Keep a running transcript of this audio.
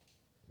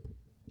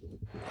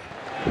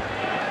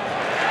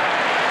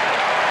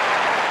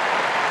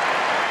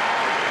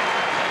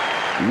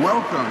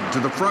Welcome to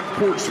the Front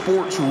Porch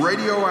Sports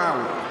Radio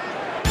Hour.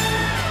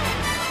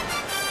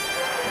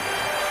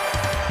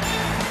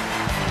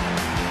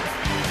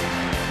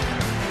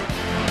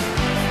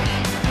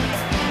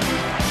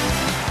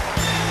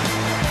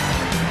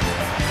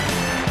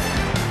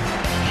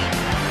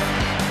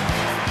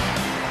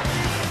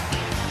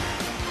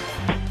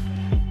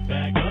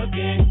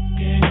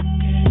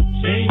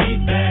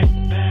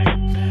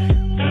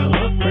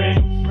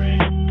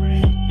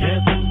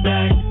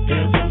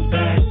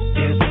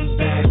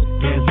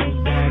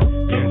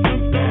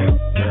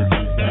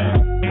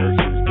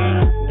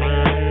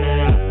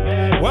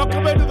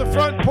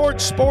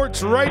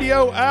 Sports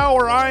Radio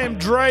Hour. I am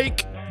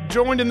Drake,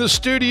 joined in the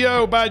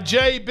studio by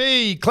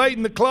JB,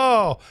 Clayton the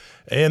Claw,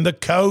 and the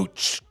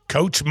coach,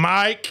 Coach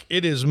Mike.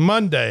 It is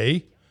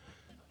Monday,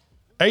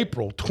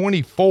 April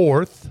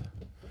 24th,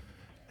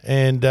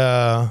 and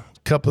a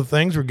couple of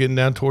things. We're getting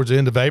down towards the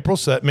end of April,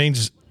 so that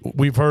means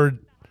we've heard,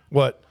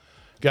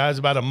 guys,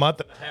 about a month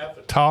and a half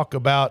of talk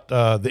about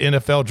the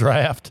NFL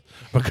draft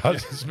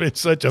because it's been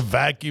such a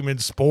vacuum in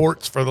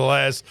sports for the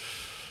last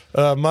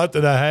month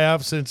and a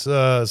half since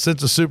the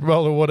Super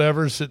Bowl or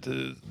whatever.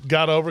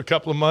 Got over a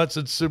couple of months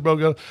since the Super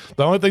Bowl.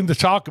 The only thing to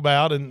talk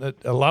about, and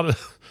a lot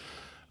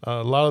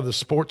of the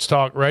sports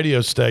talk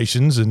radio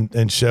stations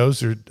and shows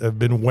have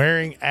been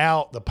wearing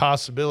out the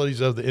possibilities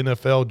of the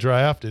NFL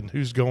draft and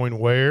who's going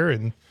where.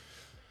 And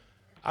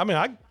I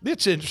mean,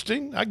 it's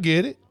interesting. I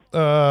get it.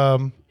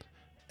 And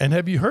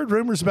have you heard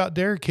rumors about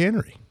Derrick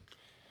Henry?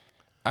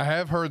 I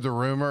have heard the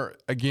rumor.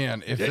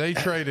 Again, if they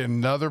trade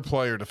another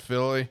player to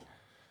Philly,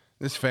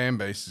 this fan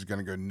base is going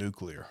to go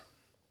nuclear.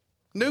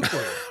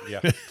 Nuclear.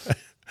 Yeah.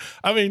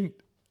 I mean,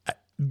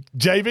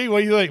 JB, what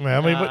do you think,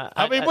 man?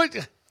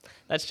 What?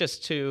 That's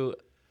just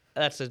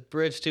that's a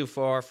bridge too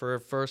far for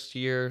a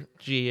first-year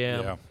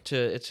GM. Yeah.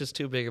 It's just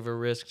too big of a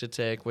risk to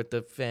take with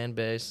the fan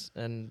base,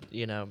 and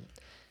it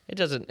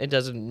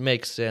doesn't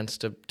make sense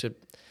to.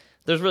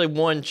 There's really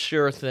one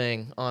sure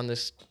thing on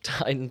this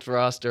Titans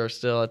roster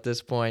still at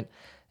this point,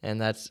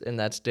 and that's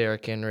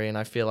Derrick Henry. And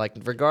I feel like,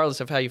 regardless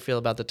of how you feel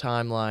about the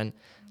timeline,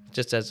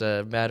 just as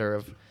a matter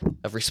of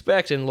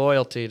respect and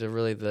loyalty to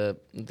really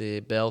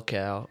the bell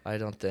cow, I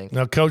don't think.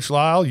 Now, Coach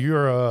Lyle,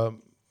 you're a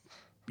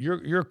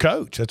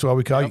coach. That's why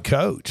we call you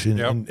Coach.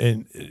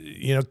 And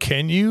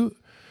can you,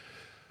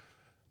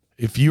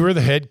 if you were the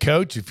head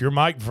coach, if you're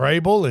Mike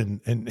Vrabel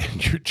and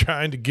you're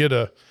trying to get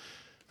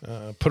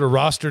put a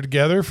roster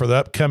together for the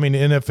upcoming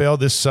NFL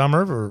this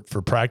summer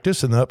for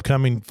practice and the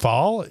upcoming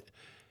fall,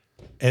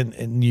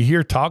 and you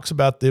hear talks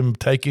about them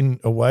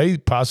taking away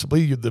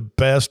possibly the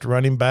best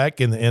running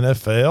back in the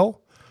NFL.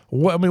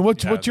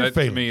 What's your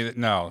feeling? To me,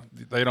 no,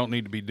 they don't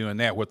need to be doing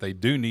that. What they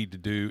do need to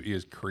do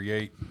is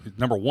create,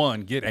 number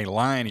one, get a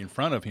line in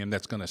front of him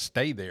that's going to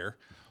stay there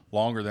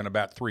longer than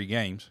about 3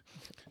 games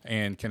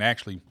and can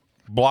actually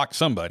block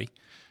somebody.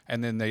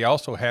 And then they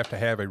also have to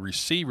have a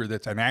receiver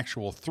that's an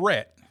actual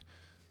threat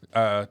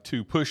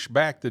to push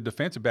back the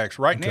defensive backs.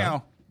 Right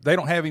now, they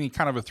don't have any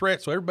kind of a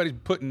threat, so everybody's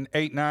putting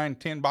 8, 9,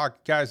 10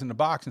 guys in the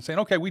box and saying,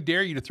 okay, we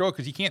dare you to throw it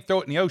because you can't throw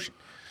it in the ocean.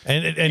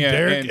 And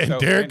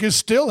Derrick has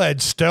still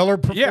had stellar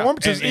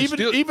performances,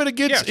 even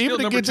against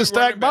a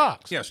stacked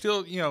box. Yeah,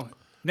 still,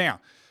 now,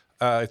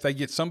 if they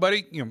get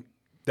somebody,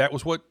 that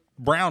was what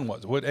Brown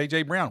was, what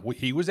A.J. Brown.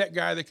 He was that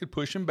guy that could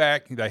push him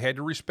back. They had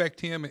to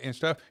respect him and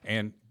stuff.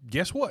 And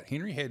guess what?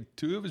 Henry had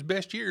 2 of his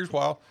best years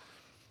while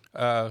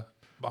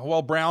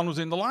Brown was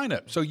in the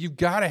lineup. So you've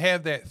got to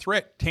have that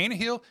threat.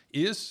 Tannehill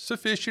is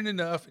sufficient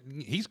enough.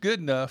 He's good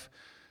enough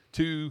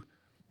to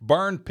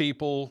burn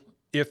people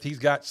if he's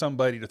got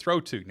somebody to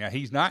throw to. Now,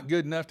 he's not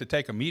good enough to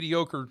take a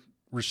mediocre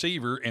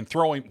receiver and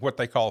throw him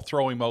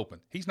open.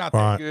 He's not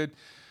that good.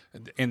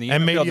 In the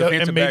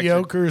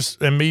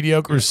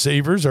mediocre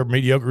receivers are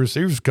mediocre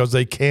receivers because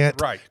they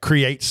can't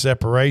create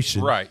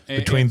separation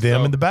between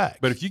them and the back.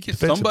 But if you get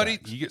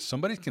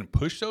somebody who can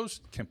push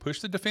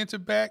the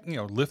defensive back,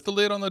 lift the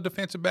lid on the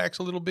defensive backs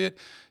a little bit,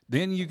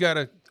 then you got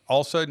to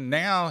all of a sudden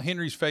now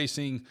Henry's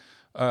facing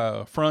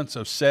fronts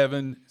of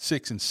 7,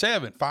 6, and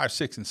 7, 5,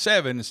 6, and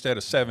 7 instead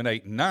of 7,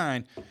 8, and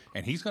 9,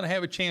 and he's going to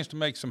have a chance to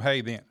make some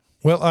hay then.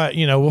 Well,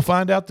 we'll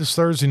find out this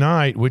Thursday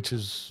night, which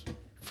is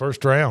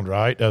first round,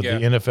 right, of the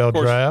NFL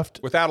draft.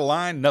 Without a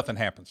line, nothing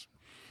happens.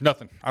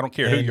 Nothing. I don't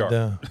care who you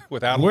are.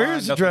 Without a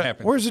line, nothing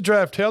happens. Where's the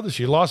draft held this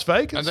year? Las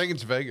Vegas? I think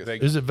it's Vegas.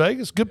 Is it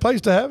Vegas? Good place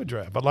to have a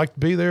draft. I'd like to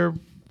be there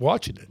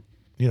watching it,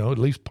 at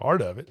least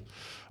part of it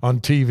on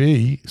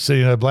TV,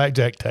 sitting at a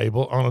blackjack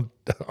table on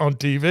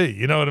TV.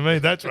 You know what I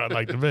mean? That's where I'd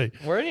like to be.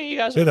 Where do you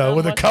guys with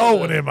a cold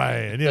one in my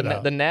hand,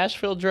 The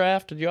Nashville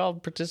draft, did you all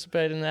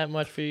participate in that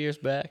much a few years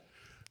back?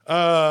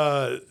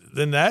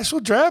 The Nashville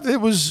draft, it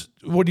was,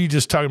 what are you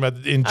just talking about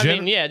in general?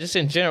 I mean, just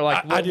in general.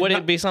 Would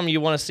it be something you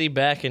want to see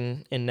back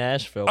in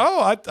Nashville?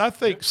 Oh, I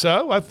think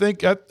so. I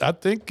think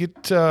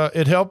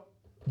it helped.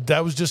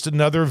 That was just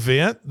another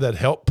event that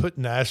helped put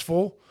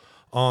Nashville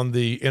on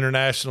the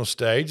international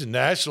stage, and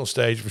national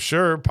stage for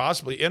sure,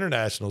 possibly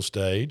international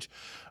stage.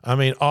 I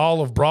mean,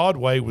 all of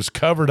Broadway was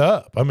covered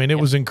up. I mean, it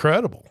was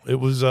incredible. It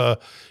was a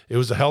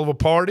hell of a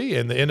party,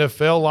 and the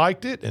NFL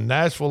liked it, and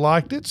Nashville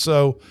liked it.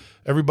 So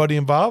everybody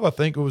involved, I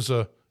think it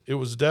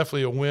was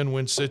definitely a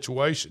win-win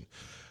situation.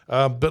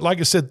 But like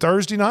I said,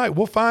 Thursday night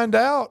we'll find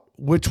out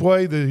which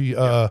way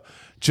the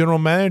general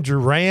manager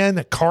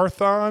ran.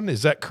 Carthon,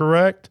 is that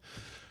correct?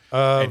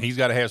 And he's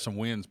got to have some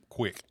wins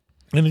quick.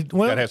 And He's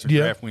got to have some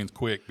draft wins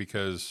quick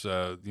because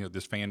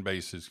this fan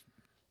base is.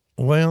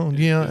 Well,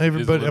 yeah,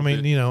 everybody. I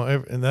mean, bit.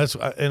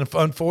 and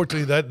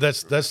unfortunately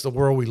that's the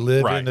world we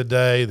live in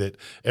today. That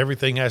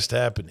everything has to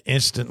happen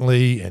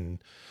instantly,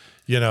 and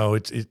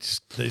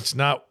it's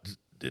not.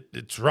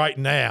 It's right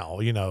now.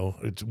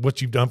 It's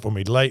what you've done for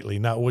me lately,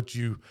 not what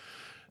you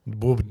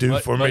will do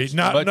for me.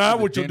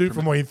 Not what you'll do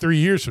for me 3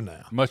 years from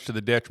now. Much to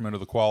the detriment of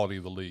the quality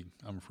of the league,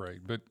 I'm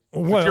afraid. But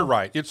you're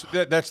right.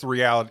 That's the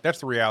reality. That's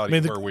the reality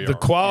of where we are. The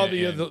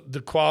quality of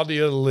the quality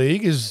of the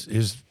league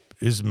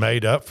is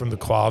made up from the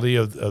quality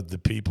of the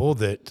people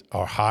that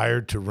are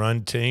hired to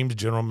run teams,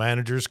 general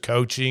managers,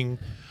 coaching,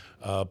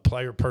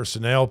 player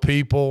personnel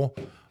people.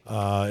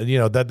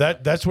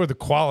 That's where the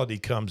quality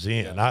comes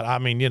in. I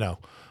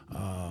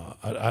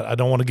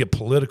don't want to get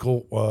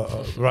political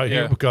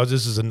here because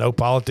this is a no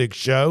politics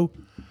show.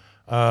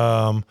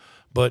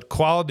 But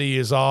quality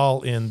is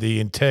all in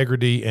the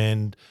integrity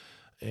and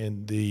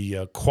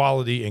the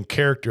quality and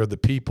character of the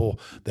people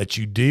that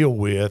you deal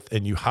with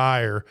and you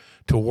hire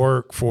to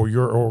work for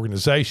your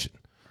organization.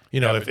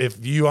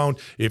 If you own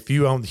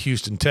the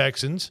Houston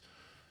Texans,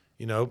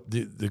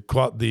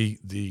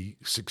 the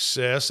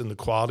success and the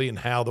quality and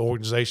how the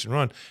organization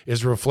run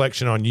is a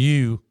reflection on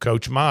you,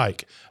 Coach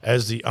Mike,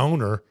 as the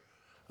owner,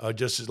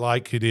 just as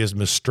like it is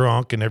Ms.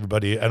 Strunk and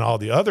everybody and all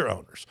the other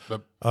owners.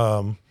 But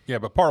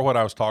but part of what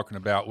I was talking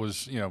about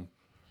was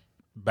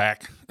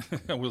back,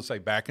 we'll say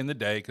back in the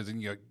day, because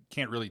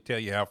can't really tell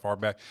you how far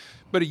back,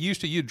 but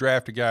you'd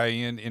draft a guy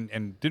in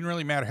and didn't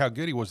really matter how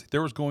good he was.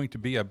 There was going to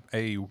be a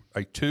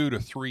 2 to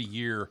 3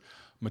 year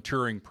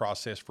maturing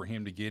process for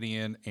him to get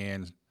in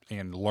and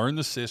learn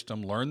the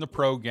system, learn the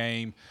pro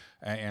game,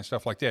 and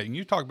stuff like that. And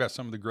you talk about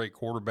some of the great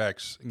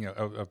quarterbacks.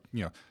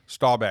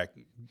 Staubach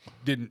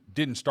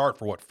didn't start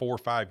for 4 or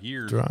 5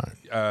 years.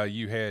 Right.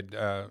 You had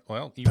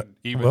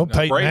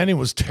Peyton Manning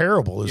was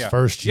terrible his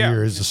first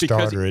year as a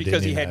starter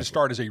because he had to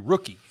start as a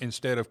rookie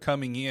instead of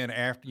coming in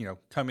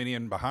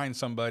behind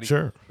somebody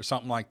or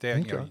something like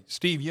that. Okay.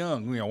 Steve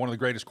Young, one of the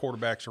greatest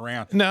quarterbacks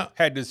around, now,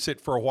 had to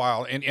sit for a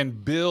while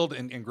and build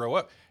and grow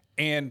up.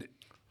 And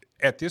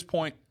at this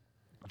point,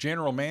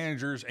 general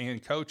managers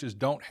and coaches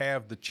don't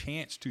have the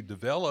chance to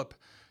develop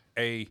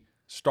a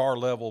star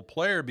level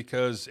player,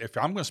 because if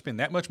I'm going to spend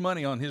that much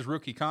money on his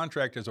rookie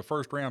contract as a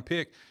first round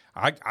pick,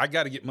 I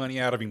got to get money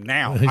out of him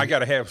now. He's got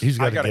to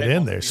get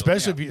in there,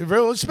 especially if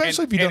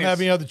you don't have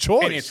any other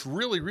choice. And it's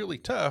really, really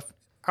tough.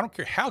 I don't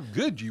care how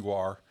good you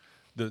are.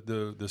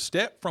 The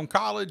step from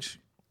college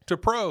to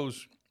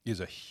pros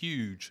is a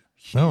huge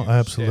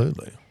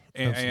absolutely. Step.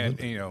 And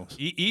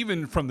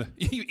even from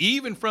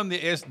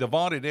the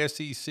vaunted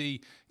SEC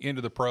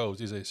into the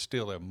pros is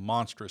still a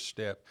monstrous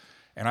step.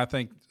 And I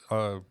think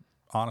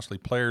honestly,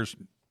 players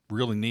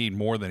really need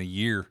more than a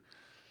year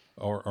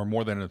or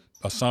more than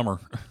a summer,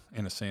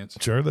 in a sense.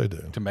 Sure, they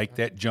do, to make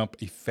that jump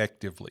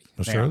effectively.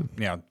 Sure.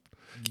 Now,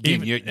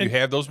 again, you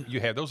have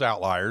those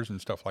outliers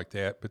and stuff like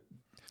that, but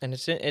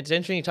it's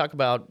interesting you talk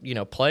about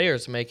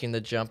players making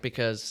the jump,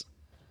 because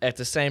at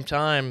the same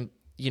time,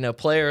 the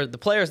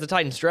players the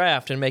Titans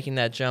draft and making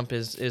that jump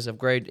is of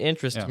great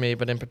interest to me.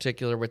 But in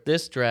particular with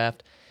this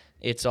draft,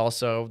 it's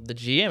also the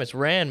GM. It's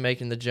Rand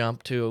making the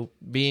jump to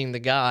being the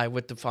guy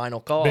with the final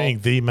call, being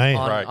the man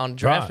on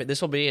draft pick.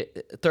 This will be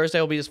Thursday.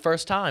 Will be his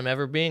first time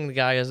ever being the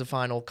guy as a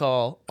final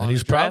call on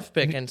his draft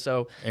pick, and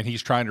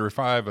he's trying to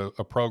revive a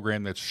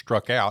program that's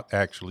struck out.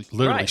 Actually,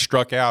 literally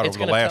struck out over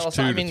the last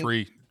 2 to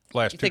 3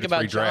 drafts. Think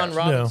about John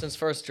Robinson's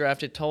first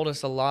draft. It told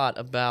us a lot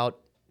about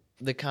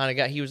the kind of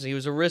guy he was. He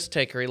was a risk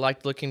taker. He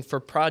liked looking for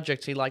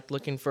projects. He liked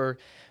looking for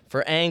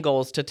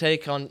angles to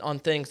take on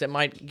things that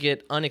might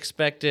get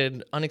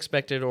unexpected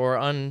or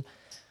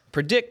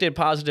unpredicted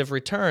positive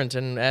returns.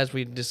 And as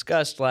we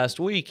discussed last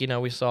week,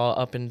 we saw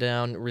up and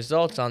down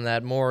results on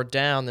that, more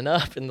down than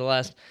up in the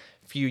last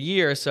few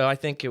years. So I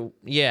think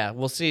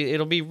we'll see.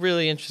 It'll be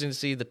really interesting to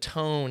see the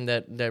tone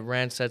that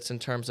Rand sets in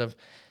terms of,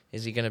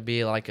 is he going to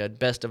be like a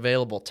best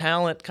available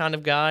talent kind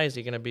of guy? Is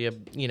he going to be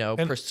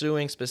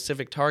pursuing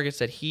specific targets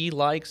that he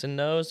likes and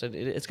knows?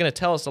 It's going to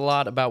tell us a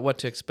lot about what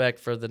to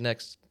expect for the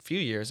next few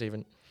years,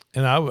 even.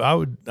 And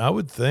I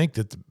would think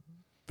that,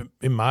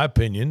 in my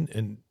opinion,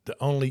 and the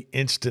only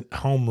instant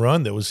home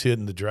run that was hit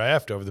in the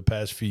draft over the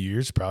past few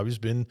years probably has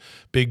been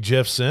Big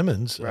Jeff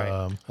Simmons.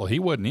 Right. Well, he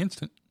wasn't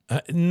instant.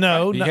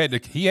 No, he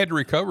had to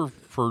recover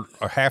for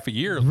a half a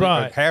year,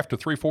 right? Half to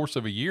 3/4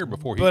 of a year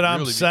before he. But really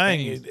I'm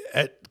saying,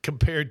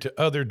 compared to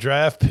other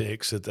draft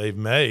picks that they've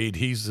made,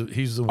 he's the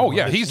one.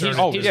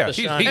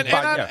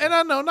 And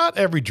I know not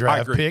every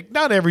draft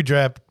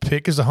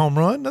pick is a home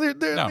run. I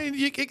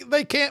mean,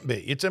 they can't be.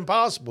 It's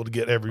impossible to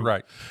get every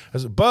right.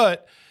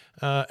 But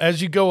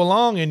as you go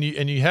along and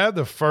you have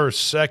the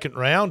first, second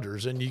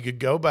rounders, and you could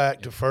go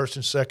back to first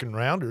and second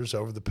rounders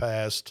over the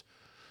past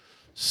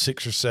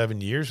 6 or 7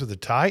 years with the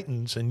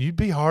Titans, and you'd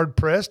be hard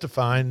pressed to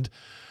find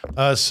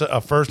a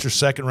first or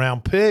second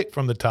round pick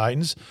from the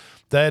Titans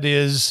that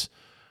is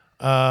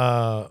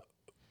make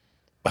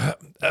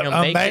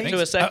it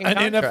to a second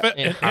contract.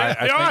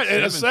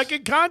 A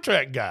second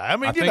contract guy. I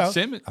mean,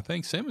 I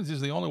think Simmons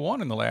is the only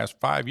one in the last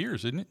 5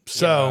 years, isn't it?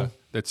 So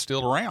that's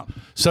still around.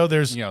 So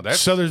there's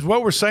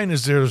what we're saying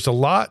is there's a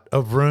lot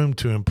of room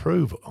to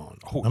improve on.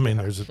 I mean,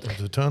 there's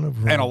a ton of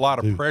room and a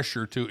lot of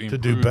pressure to improve, to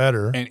do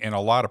better, and a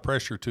lot of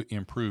pressure to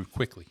improve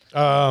quickly.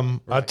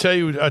 I tell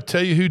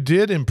you who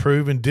did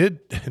improve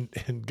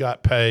and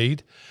got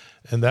paid.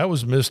 And that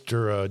was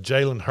Mr.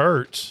 Jalen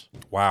Hurts.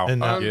 Wow!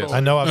 And yes.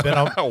 I know I've been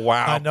on.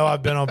 Wow! I know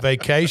I've been on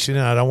vacation,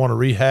 and I don't want to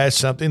rehash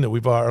something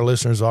that our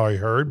listeners already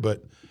heard.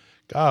 But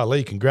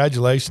golly,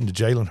 congratulations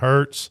to Jalen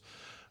Hurts.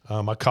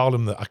 I call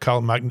him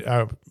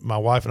my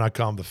wife and I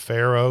call him the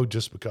Pharaoh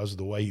just because of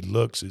the way he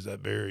looks. He's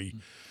that very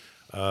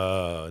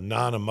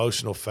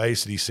non-emotional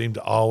face that he seemed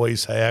to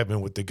always have,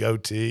 and with the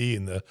goatee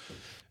and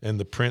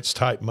the Prince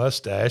type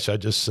mustache, I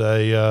just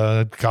say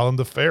call him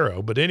the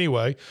Pharaoh. But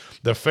anyway,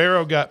 the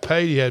Pharaoh got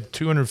paid. He had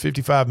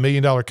 $255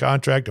 million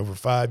contract over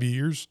 5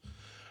 years,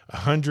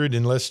 100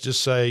 and let's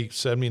just say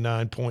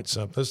 79 point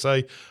something. Let's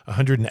say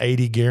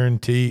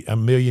 180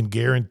 million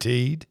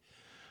guaranteed,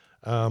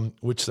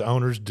 which the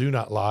owners do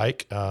not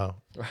like.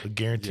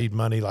 Guaranteed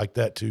money like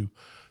that to,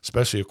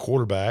 especially a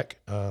quarterback,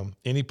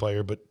 any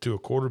player, but to a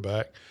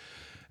quarterback.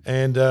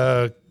 And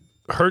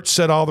Hurts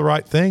said all the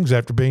right things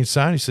after being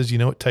signed. He says,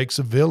 it takes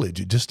a village.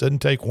 It just doesn't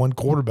take one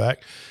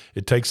quarterback.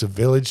 It takes a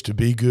village to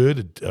be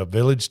good, a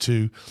village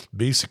to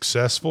be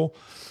successful.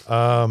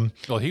 Well,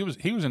 he was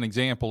an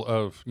example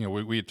of,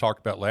 we had talked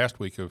about last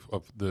week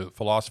of the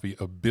philosophy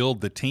of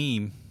build the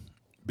team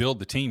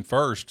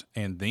first,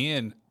 and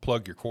then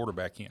plug your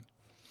quarterback in.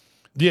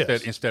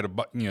 Yes. Instead of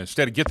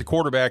get the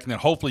quarterback and then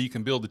hopefully you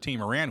can build the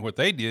team around. What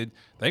they did,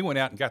 they went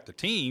out and got the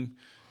team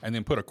and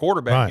then put a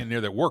quarterback in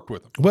there that worked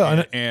with them.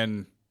 Well,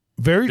 and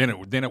very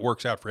then it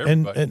works out for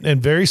everybody.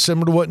 And very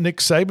similar to what Nick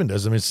Saban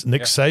does. I mean,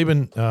 Nick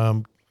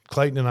Saban.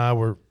 Clayton and I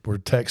were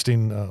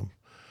texting a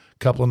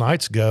couple of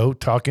nights ago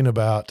talking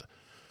about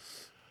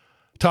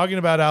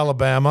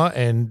Alabama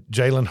and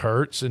Jalen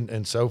Hurts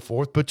and so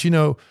forth. But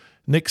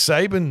Nick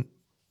Saban,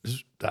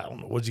 I don't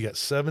know, what's he got?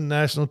 7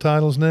 national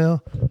titles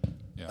now.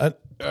 Yeah.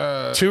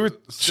 2 or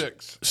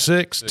 6.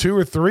 6. 2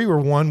 or 3 were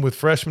won with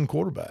freshman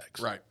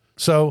quarterbacks. Right.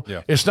 So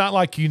it's not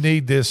like you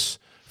need this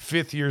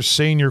fifth-year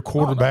senior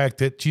quarterback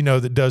that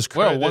that does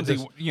credit. Well,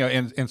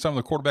 and some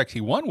of the quarterbacks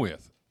he won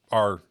with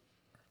are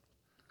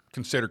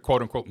considered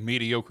quote unquote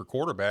mediocre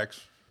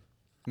quarterbacks.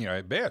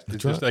 At best,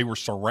 it's just they were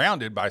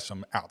surrounded by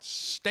some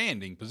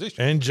outstanding positions.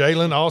 And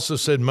Jalen also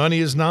said, "Money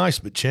is nice,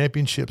 but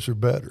championships are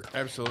better."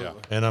 Absolutely. Yeah.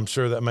 And I'm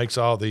sure that makes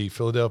all the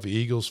Philadelphia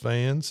Eagles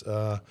fans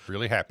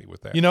really happy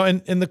with that.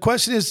 And the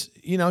question is,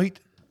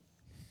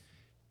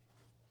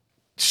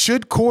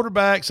 should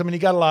quarterbacks, I mean, he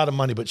got a lot of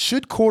money, but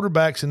should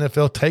quarterbacks in the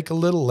NFL take a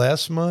little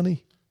less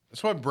money?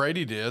 That's what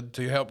Brady did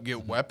to help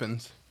get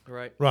weapons.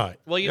 Right.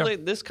 Well,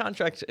 this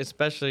contract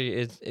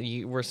especially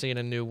we're seeing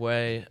a new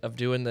way of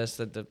doing this,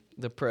 that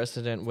the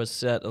precedent was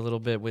set a little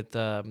bit with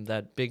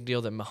that big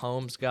deal that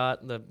Mahomes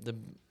got,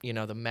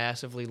 the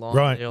massively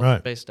long deal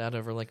spaced out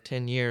over like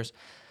 10 years.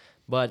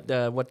 But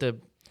what the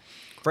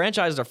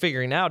franchises are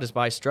figuring out is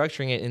by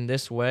structuring it in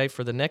this way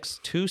for the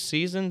next 2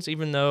 seasons,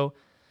 even though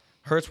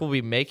Hurts will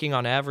be making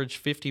on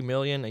average $50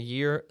 million a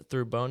year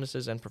through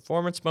bonuses and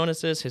performance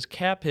bonuses, his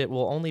cap hit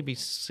will only be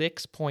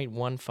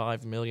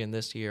 $6.15 million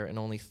this year and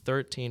only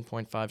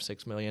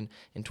 $13.56 million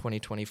in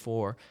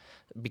 2024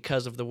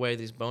 because of the way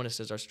these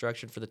bonuses are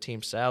structured for the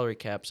team's salary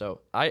cap.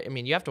 So, I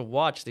mean, you have to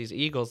watch these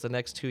Eagles the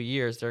next 2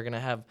 years. They're going to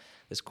have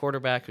this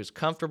quarterback who's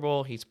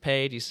comfortable, he's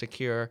paid, he's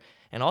secure,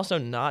 and also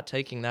not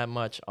taking that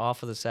much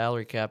off of the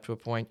salary cap to a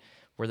point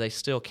where they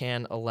still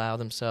can allow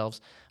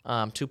themselves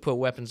to put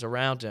weapons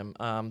around him.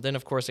 Then,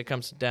 of course, it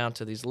comes down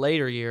to these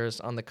later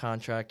years on the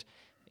contract.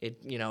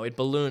 It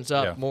balloons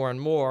up more and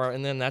more,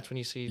 and then that's when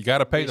you see you got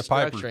to pay the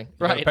piper.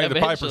 Right, pay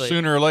the piper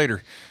sooner or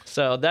later.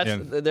 So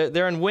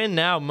they're in win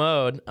now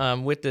mode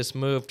with this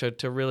move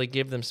to really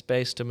give them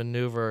space to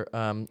maneuver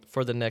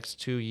for the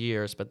next 2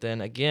 years. But then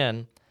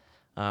again,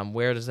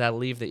 where does that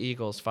leave the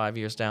Eagles 5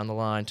 years down the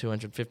line,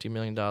 $250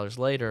 million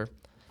later?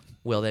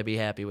 Will they be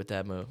happy with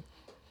that move?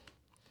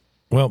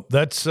 Well,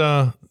 that's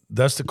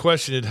the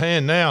question at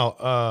hand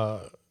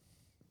now.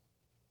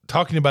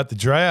 Talking about the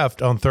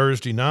draft on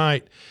Thursday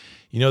night,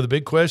 the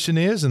big question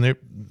is, and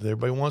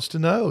everybody wants to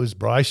know, is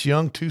Bryce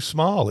Young too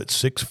small? At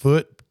 6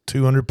 foot,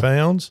 200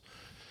 pounds.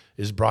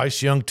 Is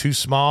Bryce Young too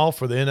small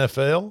for the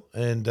NFL?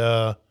 And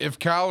if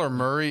Kyler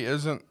Murray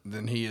isn't,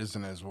 then he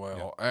isn't as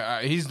well.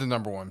 Yeah. He's the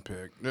number 1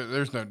 pick.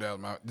 There's no doubt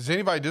about it. Does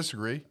anybody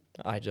disagree?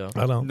 I don't.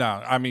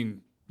 No, I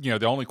mean,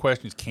 the only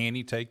question is, can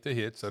he take the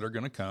hits that are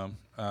going to come?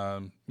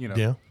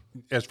 Yeah.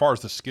 as far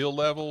as the skill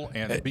level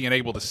and being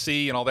able to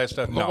see and all that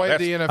stuff. The No, way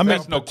that's, the NFL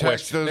that's no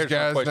protects question. those There's no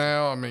guys question.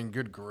 now, I mean,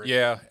 good grief.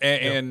 Yeah,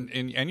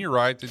 and you're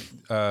right.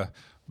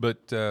 But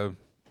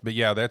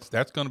yeah,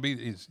 that's going to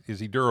be is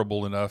he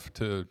durable enough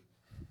to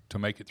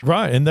make it through?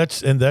 Right, and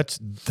that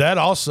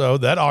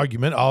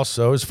argument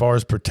also as far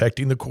as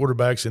protecting the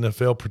quarterbacks,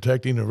 NFL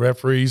protecting the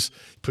referees.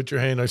 Put your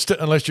hand on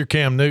unless you're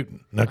Cam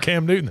Newton. Now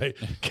Cam Newton, they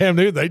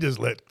just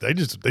let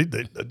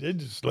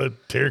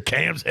tear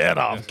Cam's head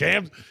off.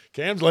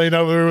 Cam's laying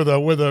over there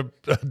with a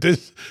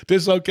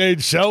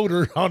dislocated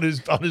shoulder on his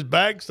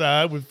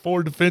backside with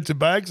 4 defensive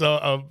backs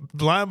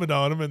linemen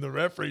on him, and the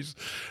referees,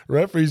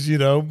 Not as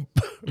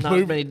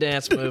many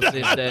dance moves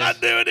these days. not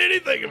doing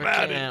anything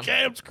about Cam. it.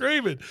 Cam's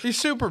screaming. He's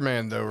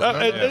Superman, though.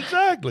 Remember?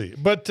 Exactly,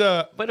 but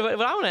But I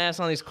want to ask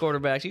on these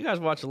quarterbacks. You guys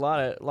watch a lot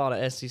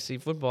of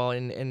SEC football,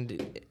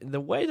 and the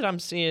way that I'm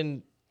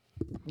seeing,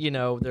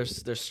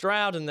 there's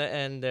Stroud and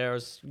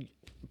there's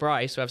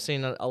Bryce, who I've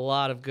seen a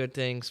lot of good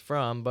things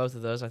from both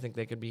of those. I think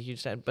they could be a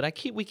huge talent. But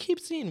we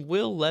keep seeing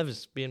Will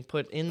Levis being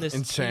put in this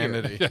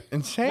Insanity. tier.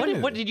 Insanity.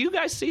 What did you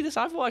guys see this?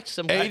 I've watched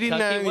some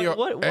 89,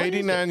 what is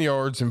 89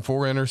 yards and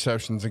 4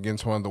 interceptions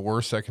against one of the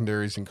worst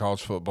secondaries in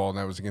college football, and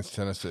that was against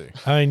Tennessee.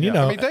 I mean,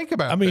 think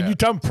about that. that. You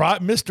talking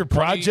Mr.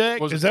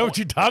 Project? Is that what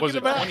you're talking was it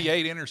about?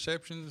 28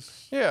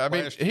 interceptions. Yeah, I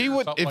mean, last he year or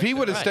would something if he like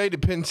would that. have stayed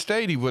at Penn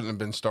State, he wouldn't have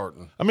been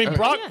starting. I mean,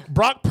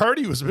 Brock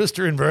Purdy was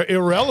Mr.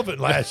 Irrelevant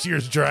last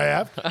year's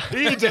draft.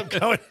 He ends up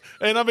going,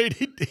 and I mean,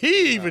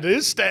 he even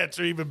his stats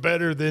are even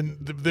better than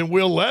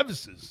Will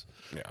Levis's.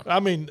 Yeah. I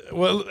mean,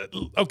 well,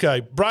 okay,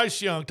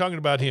 Bryce Young. Talking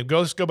about him,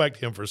 let's go back to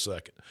him for a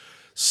second.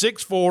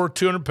 6'4",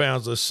 200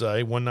 pounds. Let's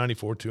say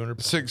 194, 200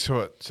 pounds. 6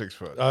 foot. 6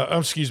 foot.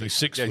 Excuse me,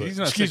 6 Yeah, foot. he's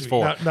not Excuse me,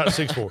 6'4". not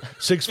 6'4",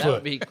 6 That foot.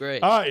 would be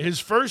great. All right, his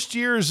first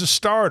year as a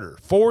starter,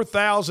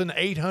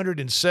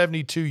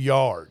 4,872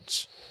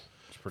 yards,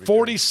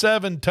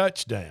 47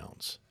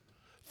 touchdowns,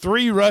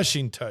 3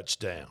 rushing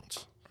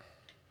touchdowns.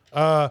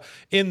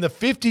 In the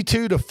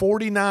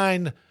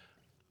 52-49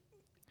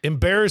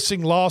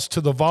 embarrassing loss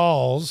to the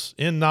Vols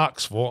in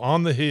Knoxville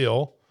on the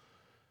Hill,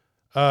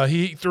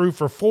 he threw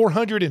for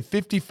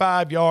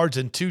 455 yards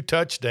and 2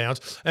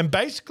 touchdowns and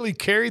basically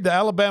carried the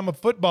Alabama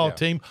football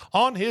team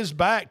on his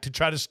back to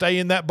try to stay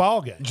in that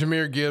ball game.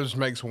 Jameer Gibbs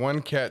makes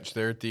one catch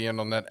there at the end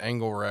on that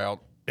angle route.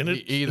 And he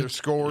either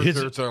scores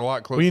or it's a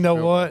lot closer. Well, you know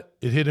to what?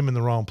 It hit him in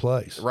the wrong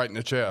place. Right in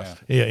the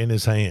chest. Yeah, in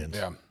his hands.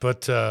 Yeah.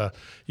 But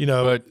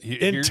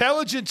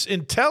intelligence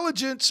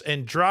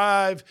and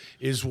drive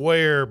is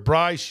where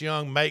Bryce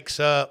Young makes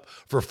up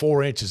for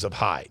 4 inches of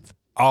height.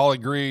 All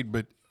agreed,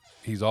 but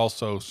he's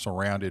also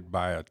surrounded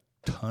by a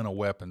ton of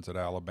weapons at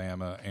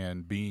Alabama,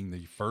 and being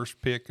the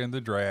first pick in the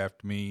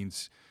draft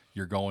means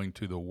you're going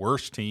to the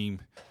worst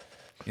team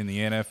in the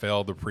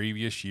NFL the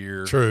previous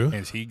year. True.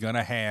 Is he going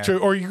to have? True.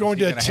 Or you're going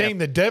to a team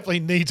that definitely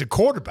needs a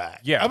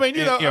quarterback. Yeah. I mean,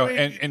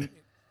 and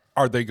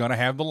are they going to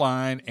have the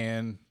line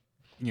and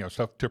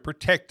stuff to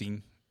protect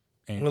him?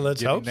 And Well,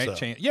 let's give him hope that so.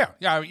 chance?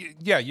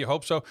 Yeah. You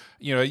hope so.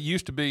 It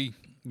used to be.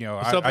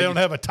 so they don't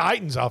have a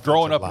Titans offensive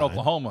Growing up in line.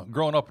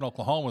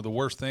 Oklahoma, the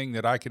worst thing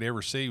that I could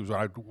ever see was when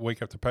I'd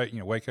wake up and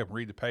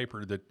read the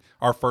paper that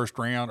our first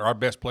round or our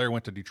best player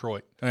went to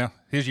Detroit. Well,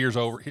 his year's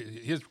over.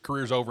 His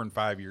career's over in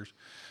 5 years.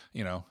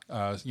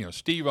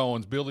 Steve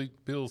Owens, Billy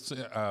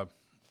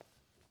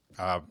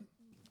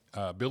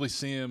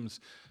Sims,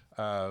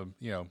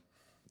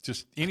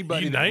 just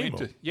anybody You that name went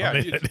to them.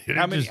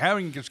 how just-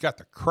 many just got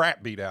the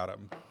crap beat out of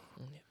them,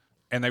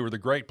 and they were the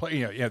great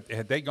player.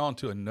 Had they gone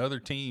to another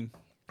team,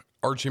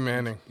 Archie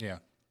Manning. yeah.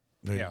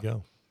 There Yeah. you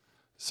go.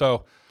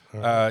 So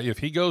if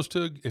he goes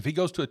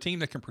to a team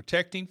that can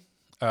protect him,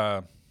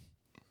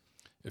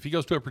 he's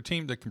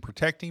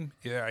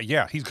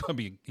gonna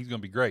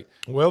be great.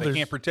 Well, they there's-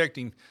 can't protect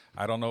him.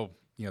 I don't know.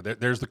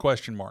 There's the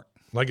question mark.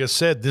 Like I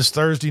said, this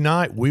Thursday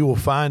night we will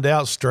find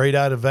out straight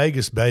out of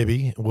Vegas,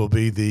 baby. Will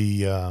be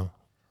the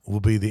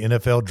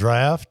NFL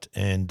draft,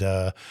 and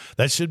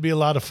that should be a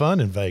lot of fun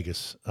in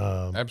Vegas.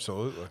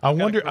 Absolutely. I I've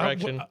got wonder. a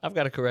correction. I've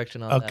got a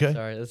correction on Okay. that.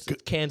 Sorry, it's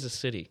Kansas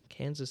City.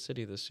 Kansas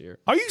City this year.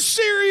 Are you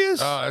serious?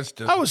 That's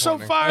I was so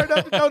disappointing. fired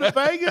up to go to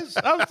Vegas.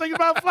 I was thinking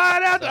about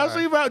flying out. I was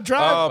thinking about Oh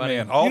driving.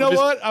 man, all you the know mis-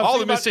 what? I was all the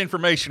thinking about-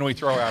 misinformation we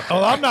throw out there.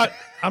 Oh, I'm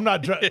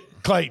not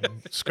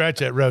Clayton. Scratch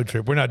that road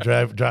trip. We're not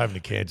driving to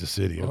Kansas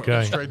City.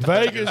 Okay, Straight to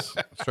Vegas.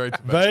 Straight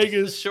to Vegas.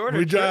 Vegas. shorter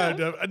We drive.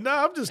 No,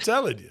 I'm just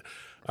telling you.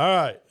 All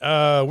right,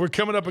 we're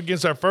coming up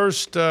against our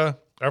first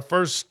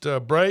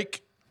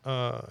break,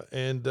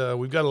 and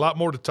we've got a lot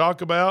more to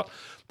talk about.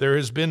 There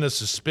has been a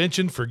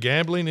suspension for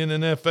gambling in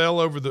NFL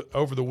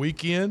over the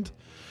weekend,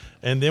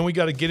 and then we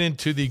got to get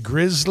into the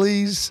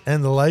Grizzlies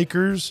and the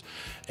Lakers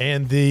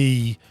and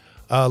the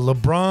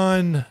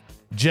LeBron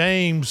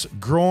James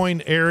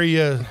groin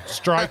area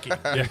striking.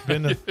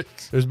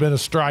 There's been a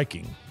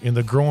striking in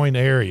the groin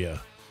area,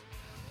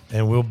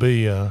 and we'll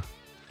be right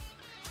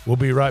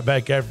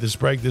back after this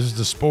break. This is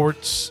the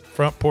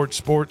Front Porch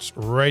Sports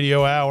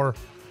Radio Hour.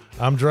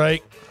 I'm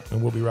Drake,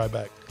 and we'll be right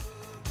back.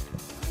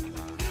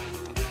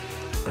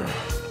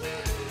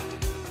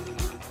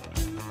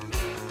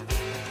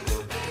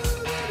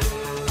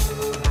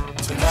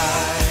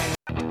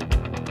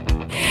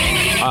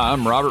 Hi,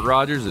 I'm Robert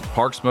Rogers at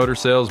Parks Motor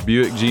Sales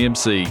Buick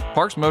GMC.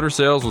 Parks Motor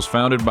Sales was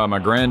founded by my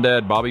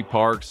granddad, Bobby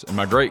Parks, and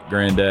my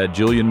great-granddad,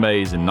 Julian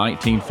Mays, in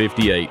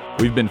 1958.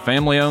 We've been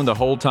family-owned the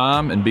whole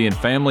time, and being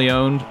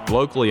family-owned,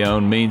 locally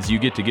owned, means you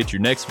get to get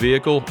your next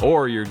vehicle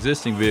or your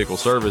existing vehicle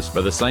serviced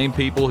by the same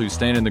people who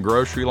stand in the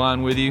grocery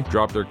line with you,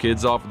 drop their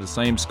kids off at the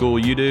same school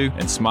you do,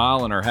 and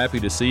smile and are happy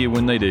to see you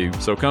when they do.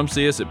 So come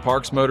see us at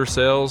Parks Motor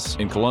Sales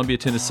in Columbia,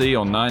 Tennessee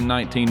on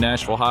 919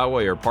 Nashville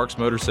Highway or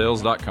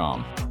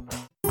parksmotorsales.com.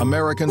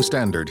 American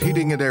Standard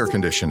Heating and Air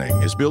Conditioning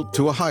is built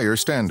to a higher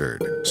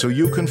standard, so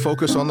you can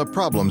focus on the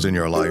problems in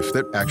your life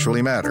that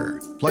actually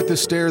matter, like the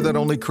stair that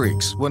only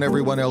creaks when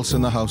everyone else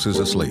in the house is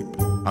asleep.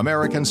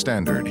 American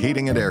Standard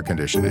Heating and Air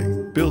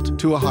Conditioning, built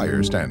to a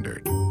higher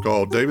standard.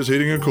 Call Davis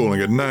Heating and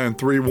Cooling at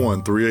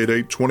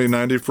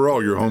 931-388-2090 for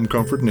all your home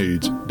comfort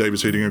needs.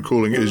 Davis Heating and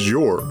Cooling is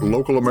your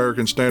local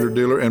American Standard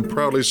dealer and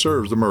proudly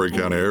serves the Murray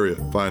County area.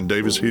 Find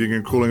Davis Heating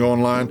and Cooling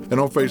online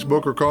and on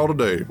Facebook or call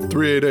today,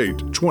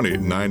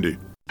 388-2090.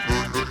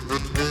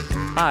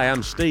 Hi,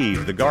 I'm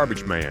Steve, the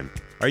Garbage Man.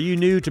 Are you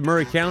new to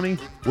Murray County?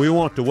 We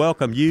want to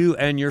welcome you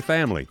and your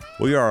family.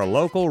 We are a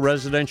local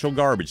residential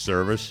garbage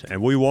service,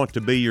 and we want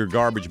to be your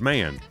garbage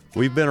man.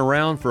 We've been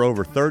around for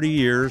over 30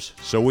 years,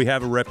 so we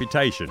have a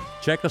reputation.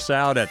 Check us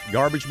out at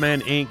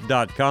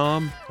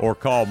garbagemaninc.com or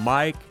call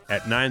Mike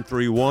at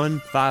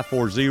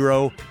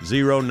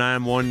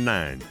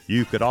 931-540-0919.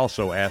 You could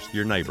also ask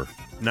your neighbor.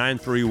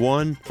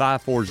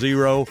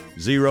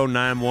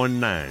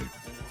 931-540-0919.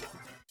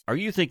 Are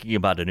you thinking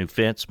about a new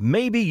fence?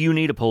 Maybe you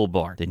need a pole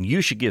barn. Then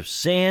you should give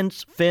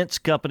Sands Fence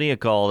Company a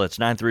call. That's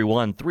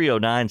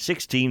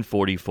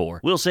 931-309-1644.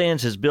 Will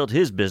Sands has built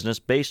his business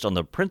based on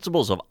the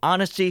principles of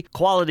honesty,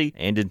 quality,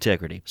 and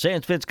integrity.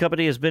 Sands Fence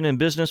Company has been in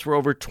business for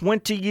over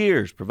 20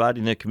 years,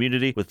 providing the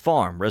community with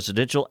farm,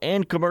 residential,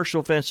 and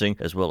commercial fencing,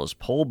 as well as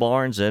pole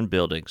barns and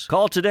buildings.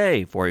 Call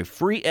today for a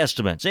free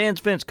estimate.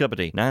 Sands Fence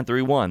Company,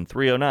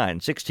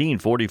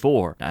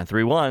 931-309-1644.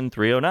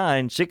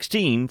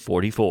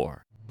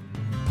 931-309-1644.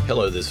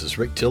 Hello, this is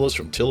Rick Tillis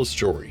from Tillis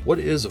Jewelry. What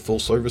is a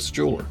full-service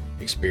jeweler?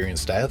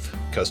 Experienced staff,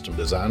 custom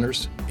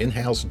designers,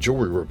 in-house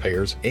jewelry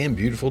repairs, and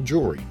beautiful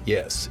jewelry.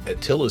 Yes, at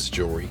Tillis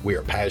Jewelry, we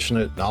are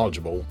passionate,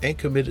 knowledgeable, and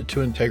committed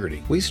to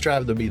integrity. We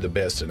strive to be the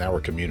best in our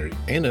community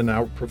and in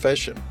our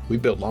profession. We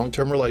build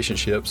long-term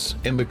relationships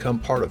and become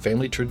part of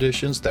family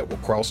traditions that will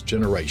cross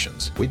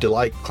generations. We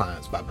delight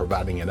clients by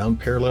providing an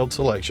unparalleled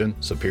selection,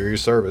 superior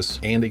service,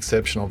 and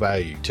exceptional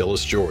value.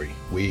 Tillis Jewelry,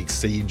 we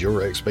exceed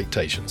your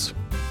expectations.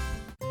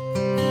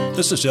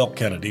 This is Elk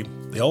Kennedy.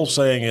 The old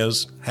saying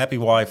is, happy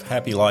wife,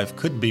 happy life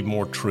couldn't be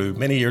more true.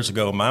 Many years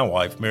ago, my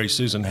wife, Mary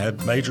Susan,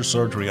 had major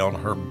surgery on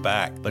her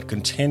back, but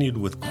continued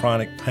with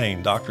chronic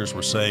pain. Doctors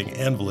were saying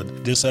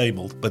invalid,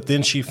 disabled, but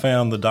then she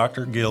found the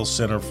Dr. Gill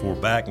Center for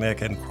Back,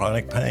 Neck, and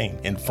Chronic Pain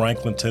in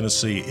Franklin,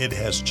 Tennessee. It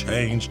has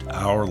changed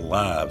our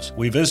lives.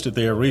 We visited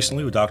there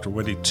recently with Dr.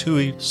 Wendy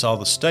Toohey, saw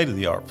the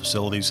state-of-the-art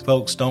facilities.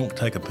 Folks, don't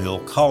take a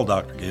pill. Call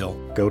Dr. Gill.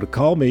 Go to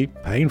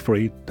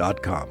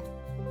callmepainfree.com.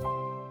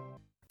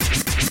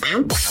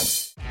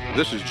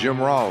 This is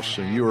Jim Ross,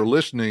 and you are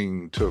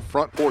listening to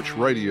Front Porch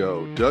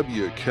Radio,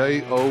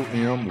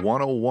 WKOM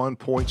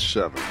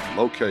 101.7,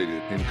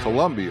 located in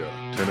Columbia,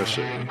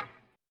 Tennessee.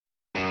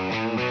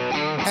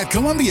 At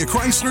Columbia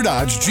Chrysler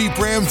Dodge Jeep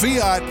Ram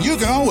Fiat, you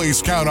can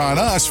always count on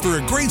us for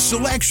a great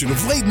selection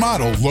of late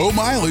model, low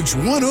mileage,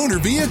 one owner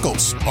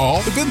vehicles. All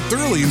have been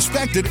thoroughly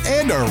inspected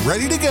and are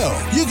ready to go.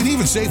 You can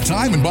even save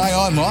time and buy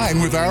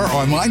online with our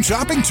online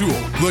shopping tool.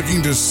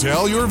 Looking to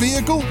sell your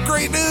vehicle?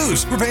 Great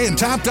news! We're paying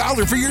top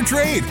dollar for your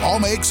trade. All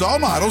makes, all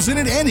models, and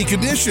in any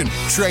condition.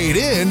 Trade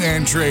in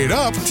and trade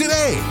up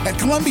today. At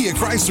Columbia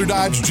Chrysler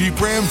Dodge Jeep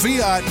Ram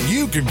Fiat,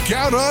 you can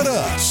count on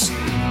us.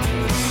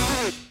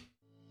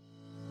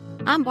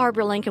 I'm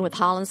Barbara Lincoln with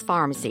Hollins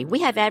Pharmacy.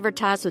 We have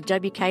advertised with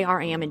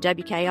WKRM and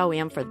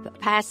WKOM for the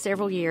past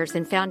several years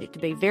and found it to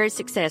be very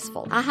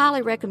successful. I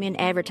highly recommend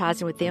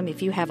advertising with them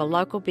if you have a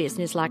local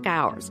business like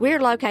ours.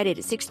 We're located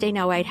at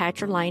 1608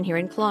 Hatcher Lane here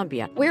in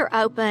Columbia. We're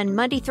open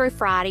Monday through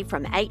Friday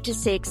from 8 to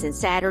 6 and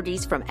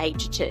Saturdays from 8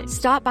 to 2.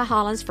 Stop by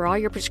Hollins for all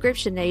your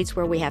prescription needs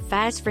where we have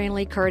fast,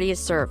 friendly, courteous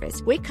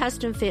service. We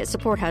custom fit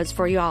support hose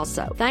for you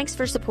also. Thanks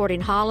for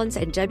supporting Hollins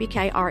and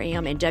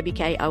WKRM and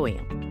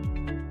WKOM.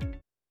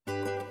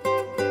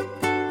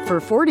 For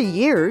 40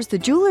 years, the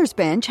Jewelers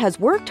Bench has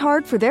worked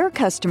hard for their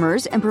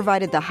customers and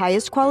provided the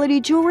highest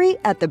quality jewelry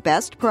at the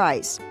best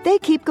price. They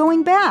keep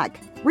going back.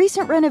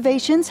 Recent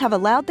renovations have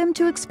allowed them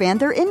to expand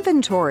their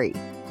inventory.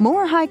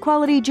 More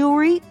high-quality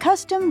jewelry,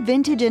 custom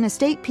vintage and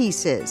estate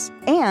pieces,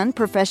 and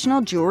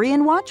professional jewelry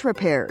and watch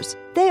repairs.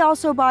 They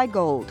also buy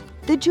gold.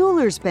 The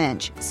Jewelers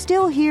Bench,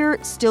 still here,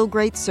 still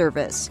great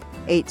service.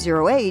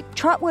 808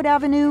 Trotwood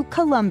Avenue,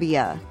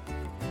 Columbia.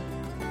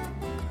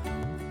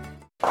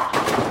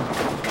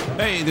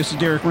 Hey, this is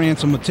Derek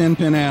Ransom with 10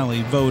 Pin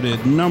Alley, voted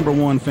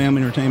 #1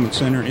 family entertainment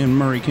center in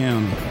Murray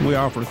County. We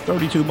offer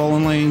 32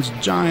 bowling lanes,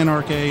 giant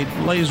arcade,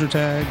 laser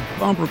tag,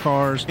 bumper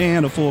cars,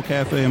 and a full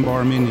cafe and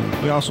bar menu.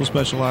 We also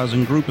specialize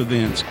in group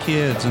events,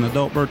 kids and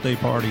adult birthday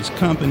parties,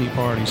 company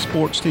parties,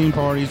 sports team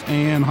parties,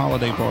 and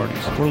holiday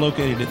parties. We're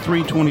located at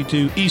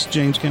 322 East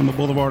James Campbell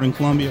Boulevard in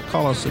Columbia.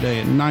 Call us today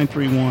at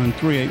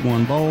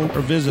 931-381-BOWL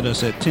or visit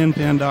us at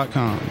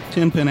 10pin.com.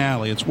 10 Pin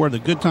Alley, it's where the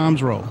good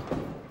times roll.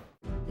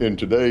 In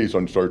today's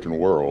uncertain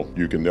world,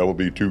 you can never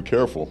be too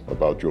careful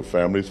about your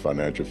family's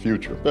financial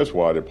future. That's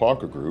why the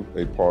Parker Group,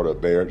 a part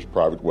of Baird's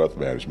Private Wealth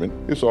Management,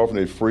 is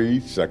offering a free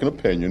second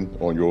opinion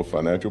on your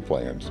financial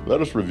plans. Let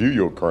us review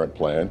your current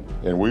plan,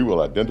 and we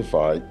will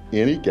identify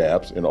any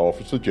gaps and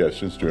offer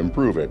suggestions to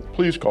improve it.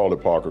 Please call the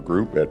Parker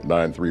Group at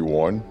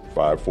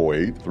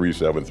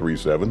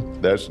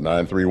 931-548-3737. That's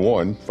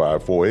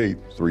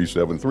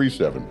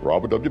 931-548-3737.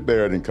 Robert W.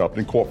 Baird &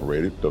 Company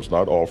Incorporated does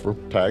not offer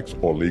tax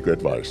or legal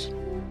advice.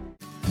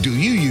 Do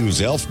you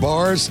use Elf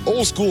bars?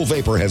 Old School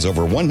Vapor has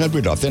over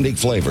 100 authentic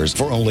flavors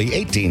for only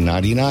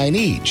 $18.99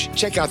 each.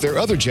 Check out their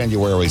other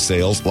January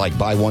sales like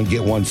buy one,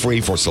 get one free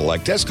for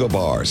select Tesco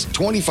bars,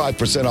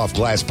 25% off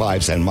glass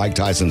pipes and Mike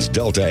Tyson's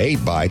Delta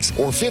 8 bites,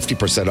 or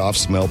 50% off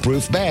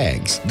smell-proof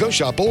bags. Go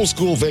shop Old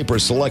School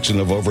Vapor's selection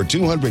of over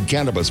 200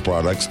 cannabis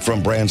products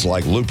from brands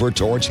like Looper,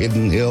 Torch,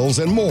 Hidden Hills,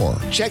 and more.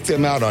 Check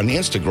them out on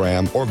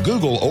Instagram or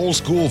Google Old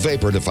School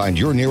Vapor to find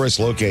your nearest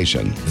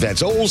location.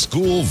 That's Old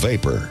School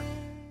Vapor.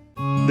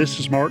 This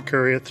is Mark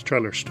Curry at the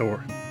Trailer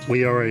Store.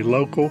 We are a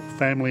local,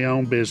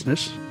 family-owned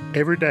business.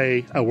 Every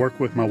day, I work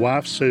with my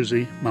wife,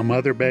 Susie, my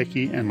mother,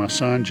 Becky, and my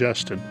son,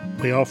 Justin.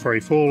 We offer a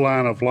full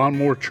line of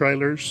lawnmower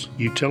trailers,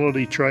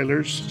 utility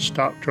trailers,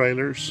 stock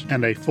trailers,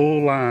 and a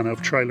full line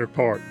of trailer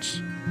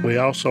parts. We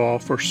also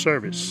offer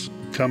service.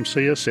 Come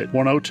see us at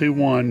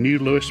 1021 New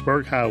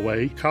Lewisburg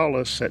Highway. Call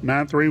us at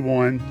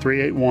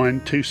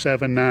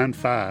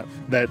 931-381-2795.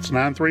 That's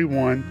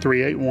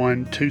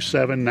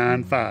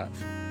 931-381-2795.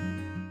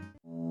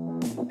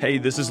 Hey,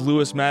 this is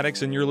Lewis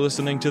Maddox, and you're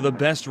listening to the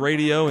best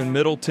radio in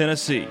Middle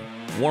Tennessee,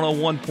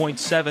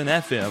 101.7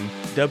 FM,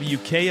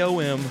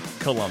 WKOM,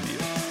 Columbia.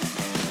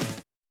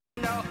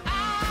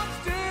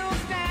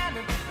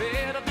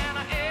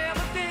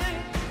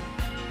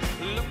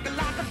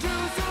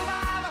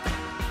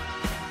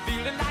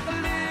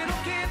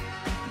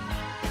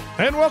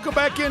 And welcome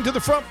back into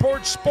the Front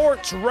Porch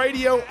Sports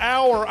Radio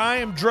Hour. I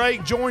am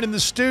Drake, joined in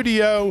the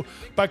studio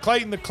by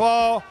Clayton the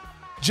Claw,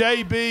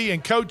 JB,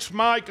 and Coach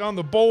Mike on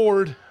the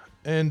board.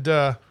 And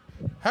how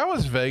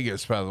was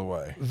Vegas, by the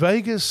way?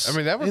 Vegas. I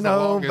mean, that was the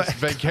longest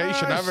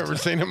vacation I've ever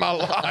seen in my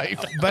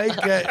life.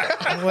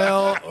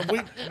 Well,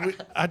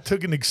 I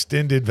took an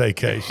extended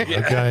vacation.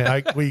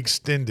 Okay, we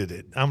extended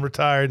it. I'm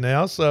retired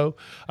now, so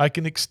I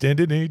can extend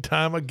it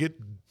anytime I get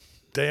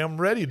damn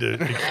ready to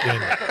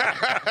extend it.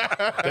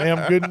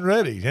 Damn good and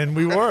ready, and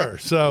we were.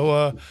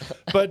 So,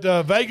 but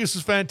Vegas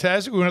is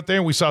fantastic. We went up there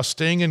and we saw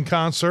Sting in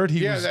concert.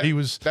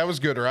 That was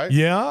good, right?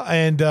 Yeah,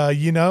 and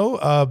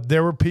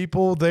there were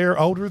people there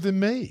older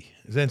than me,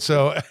 and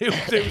so it was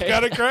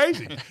kind of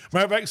crazy.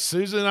 Matter of fact,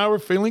 Susan and I were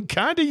feeling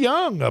kind of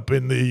young up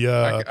in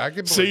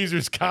the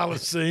Caesars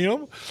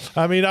Coliseum.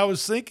 I mean, I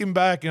was thinking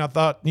back, and I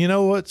thought, you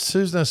know what,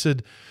 Susan? I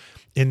said,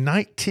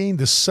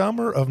 the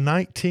summer of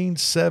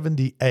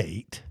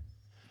 1978.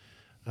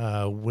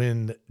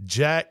 When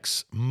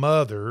Jack's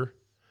mother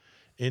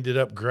ended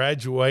up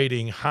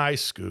graduating high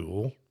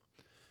school,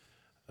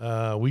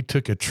 we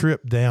took a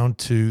trip down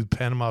to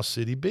Panama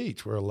City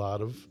Beach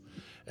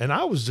and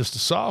I was just a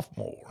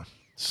sophomore.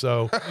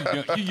 So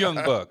you young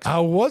bucks. I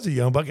was a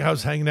young buck. I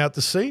was hanging out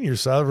the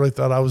seniors, so I really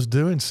thought I was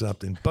doing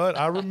something. But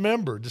I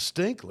remember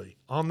distinctly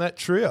on that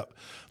trip,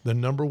 the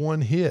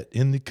 #1 hit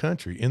in the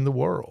country, in the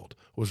world,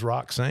 was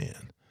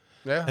Roxanne.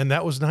 Yeah. And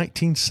that was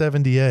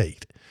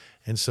 1978.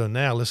 And so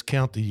now let's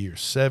count the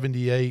years.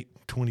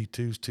 78,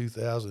 22,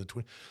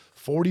 2020,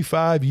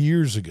 45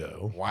 years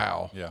ago.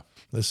 Wow. Yeah.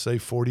 Let's say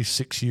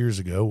 46 years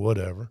ago,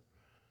 whatever.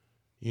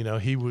 You know,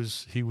 he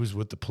was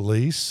with the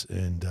police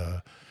and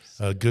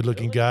a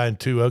good-looking guy and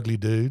two ugly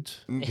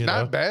dudes.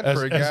 Not bad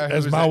for a guy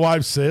as my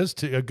wife says,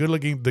 the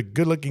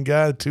good-looking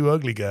guy and two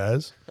ugly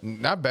guys.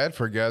 Not bad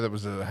for a guy that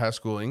was a high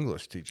school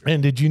English teacher.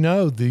 And did you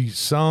know the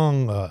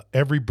song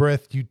 "Every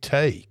Breath You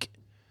Take"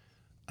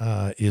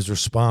 is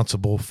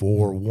responsible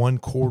for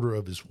 1/4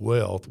 of his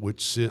wealth,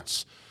 which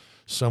sits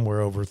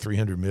somewhere over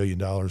 $300 million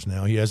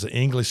now. He has an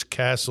English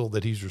castle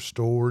that he's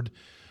restored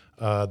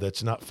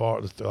that's not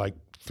far, like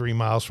 3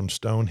 miles from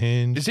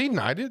Stonehenge. Is he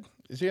knighted?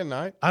 Is he a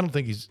knight? I don't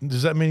think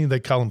does that mean they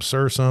call him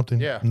sir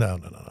something? Yeah. No.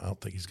 I don't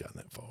think he's gotten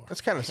that far.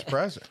 That's kind of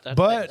surprising.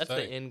 That's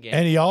the end game.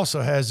 And he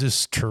also has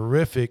this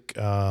terrific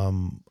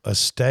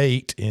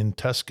estate in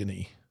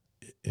Tuscany,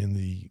 in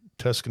the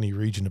Tuscany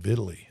region of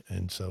Italy.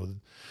 And so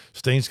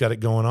Sting's got it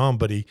going on,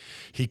 but he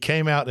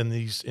came out in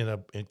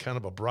kind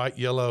of a bright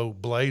yellow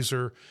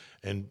blazer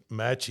and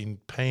matching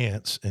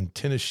pants and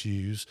tennis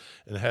shoes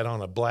and had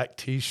on a black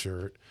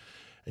T-shirt.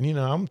 And,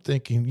 I'm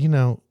thinking,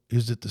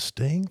 is it the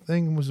Sting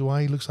thing was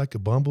why he looks like a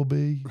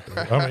bumblebee? You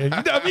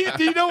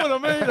know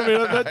what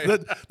I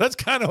mean? That's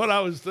kind of what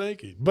I was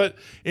thinking. But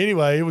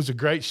anyway, it was a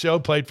great show,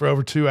 played for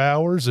over 2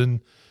 hours,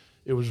 and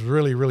it was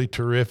really, really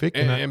terrific.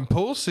 And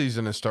pool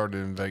season has started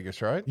in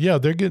Vegas, right? Yeah,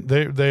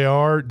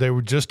 they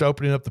were just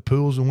opening up the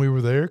pools when we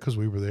were there because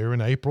we were there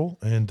in April,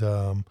 and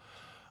and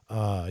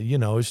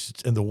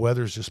the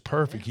weather's just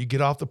perfect. You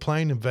get off the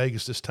plane in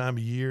Vegas this time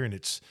of year, and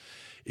it's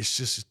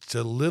just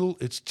a little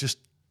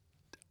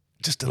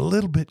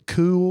bit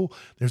cool.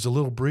 There's a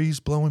little breeze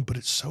blowing, but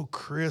it's so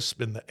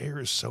crisp and the air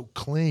is so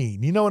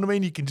clean. You know what I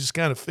mean? You can just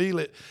kind of feel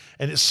it,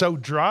 and it's so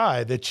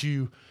dry that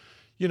and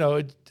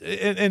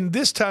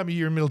this time of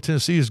year in Middle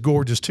Tennessee is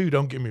gorgeous too,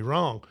 don't get me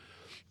wrong.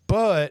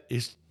 But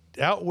it's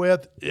out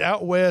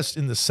west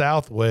in the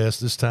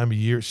Southwest this time of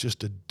year, it's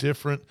just a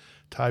different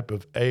type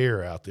of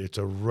air out there. It's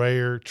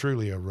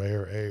truly a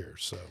rare air.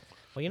 So,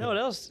 well, you know what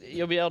else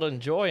you'll be able to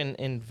enjoy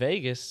in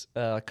Vegas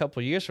a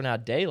couple of years from now? A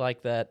day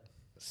like that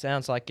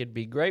sounds like it'd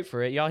be great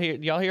for it. Y'all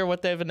hear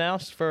what they've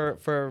announced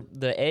for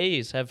the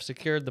A's have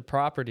secured the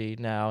property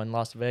now in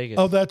Las Vegas.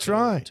 Oh, that's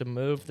right. To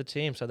move the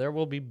team. So there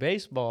will be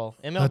baseball,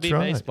 MLB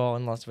baseball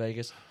in Las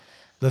Vegas.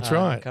 That's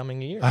right.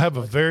 Coming year. I have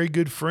a very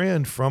good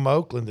friend from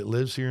Oakland that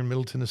lives here in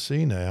Middle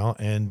Tennessee now,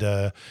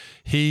 and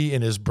he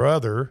and his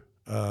brother,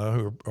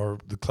 who are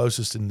the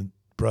closest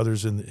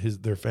brothers in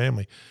their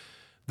family,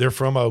 they're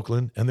from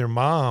Oakland, and their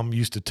mom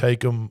used to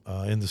take them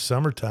in the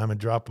summertime and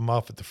drop them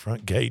off at the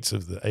front gates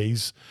of the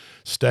A's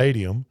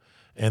stadium,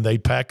 and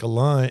they'd pack a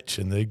lunch,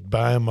 and they'd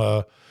buy them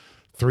a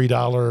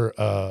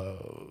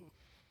 $3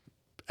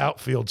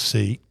 outfield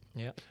seat.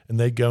 Yeah. And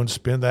they'd go and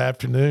spend the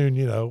afternoon,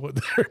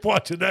 they're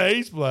watching the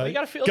A's play. You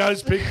got to feel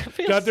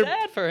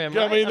sad for him,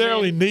 right? I mean, they're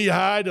only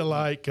knee-high to,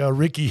 like,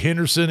 Ricky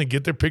Henderson and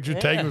get their picture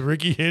taken with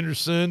Ricky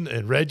Henderson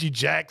and Reggie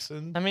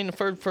Jackson. I mean,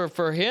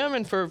 for him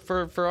and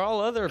for all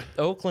other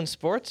Oakland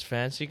sports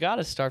fans, you got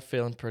to start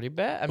feeling pretty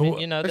bad. I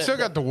mean, they still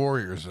got the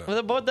Warriors,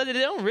 though. Well, they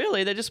don't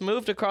really. They just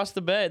moved across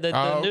the bay.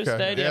 The new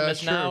stadium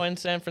is now in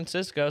San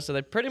Francisco, so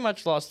they pretty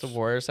much lost the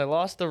Warriors. They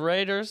lost the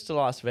Raiders to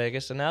Las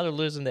Vegas, and now they're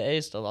losing the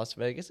A's to Las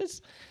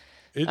Vegas.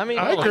 I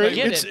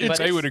agree.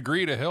 They would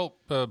agree to help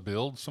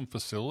build some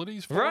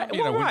facilities for right.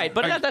 them. Right,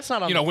 but that's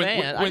not on the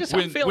fans.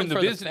 I'm feeling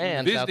for the fans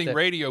out visiting there.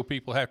 radio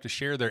people have to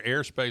share their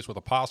airspace with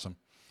a possum.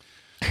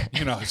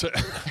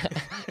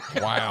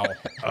 Wow.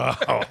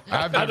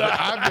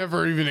 I've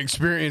never even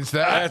experienced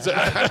that.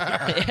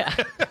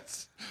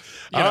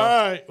 All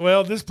right.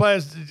 Well, this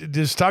class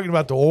just talking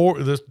about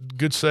this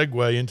good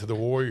segue into the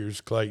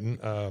Warriors, Clayton.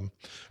 Well,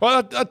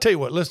 I'll tell you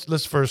what.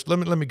 Let's first let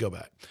me go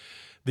back.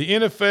 The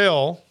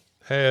NFL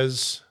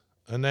has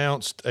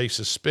announced a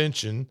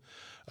suspension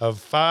of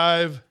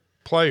 5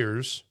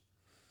 players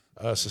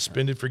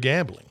suspended for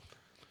gambling.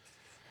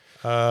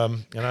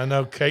 And I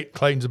know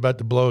Clayton's about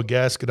to blow a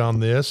gasket on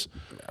this,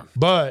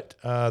 but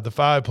the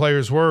 5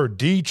 players were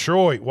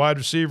Detroit wide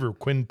receiver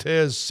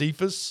Quintez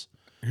Cephas,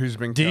 who's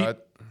been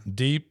cut,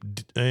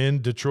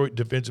 and Detroit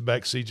defensive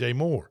back C.J.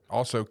 Moore,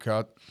 also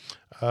cut.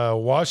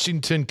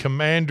 Washington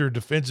Commander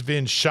defensive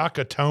end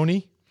Shaka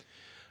Toney.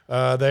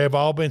 They have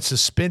all been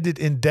suspended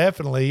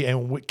indefinitely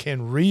and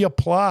can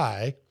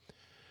reapply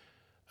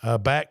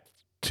back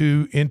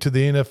into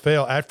the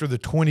NFL after the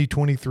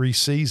 2023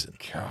 season.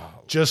 God.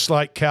 Just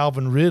like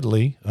Calvin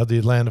Ridley of the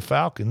Atlanta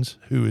Falcons,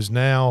 who is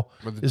now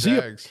with the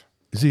Jags.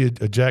 Is he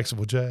a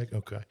Jacksonville Jag?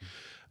 Okay.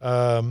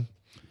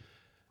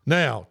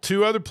 Now,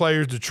 2 other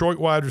players: Detroit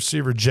wide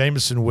receiver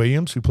Jamison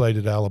Williams, who played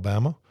at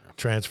Alabama,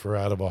 transfer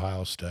out of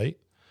Ohio State.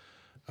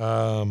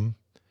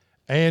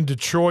 And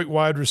Detroit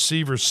wide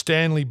receiver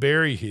Stanley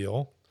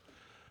Berryhill.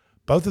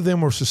 Both of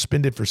them were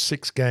suspended for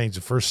 6 games,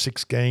 the first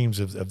 6 games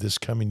of this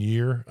coming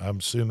year. I'm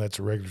assuming that's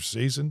a regular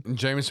season. And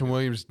Jamison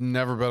Williams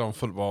never bet on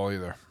football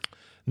either.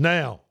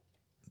 Now,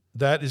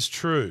 that is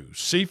true.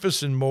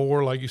 Cephas and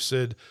Moore, like you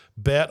said,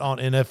 bet on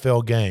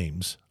NFL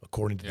games,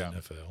 according to the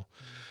NFL.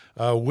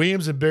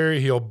 Williams and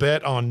Berryhill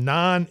bet on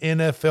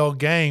non-NFL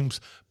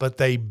games, but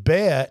they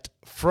bet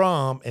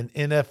from an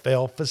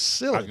NFL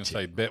facility. I was going to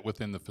say bet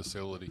within the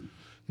facility.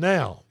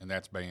 Now, and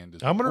that's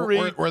banned. I'm going to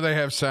read where they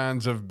have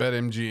signs of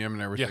BetMGM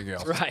and everything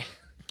else. Right.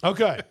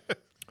 Okay.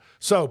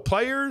 So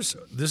players,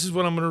 this is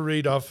what I'm going to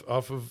read off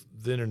of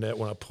the internet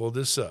when I pull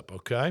this up.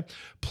 Okay.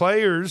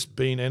 Players,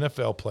 being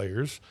NFL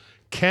players,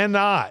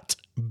 cannot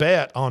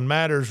bet on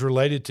matters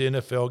related to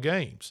NFL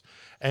games,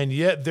 and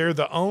yet they're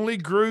the only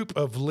group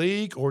of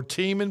league or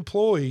team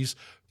employees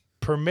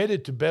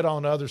permitted to bet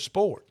on other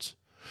sports.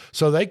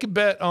 So they can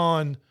bet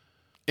on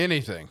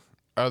anything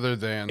other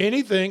than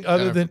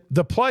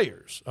the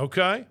players,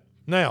 okay?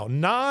 Now,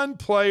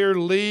 non-player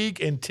league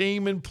and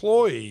team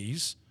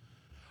employees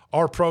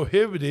are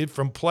prohibited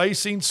from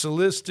placing,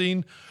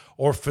 soliciting,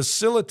 or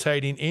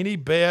facilitating any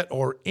bet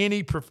or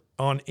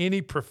on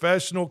any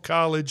professional,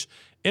 college,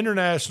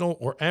 international,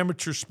 or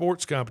amateur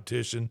sports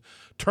competition,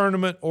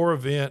 tournament, or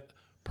event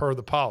per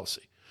the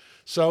policy.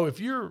 So if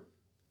you're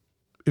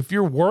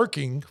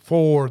working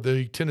for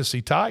the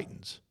Tennessee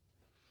Titans,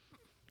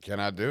 can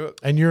I do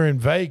it? And you're in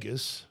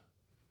Vegas,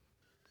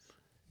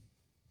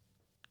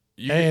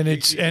 and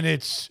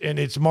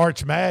it's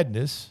March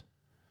Madness.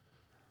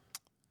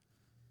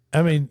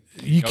 I mean,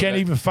 you can't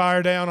even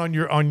fire down on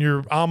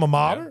your alma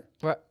mater.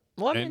 Right.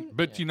 Well,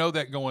 but you know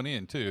that going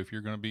in too. If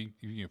you're going to be,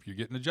 if you're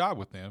getting a job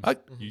with them,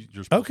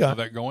 you're supposed to know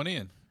that going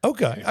in.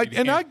 Okay, I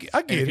get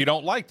it. If you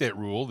don't like that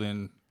rule,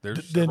 then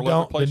there's then several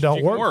other places don't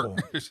you can work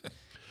for 'em.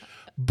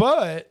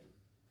 But,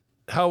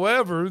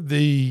 however,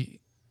 the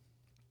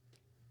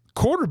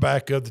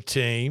quarterback of the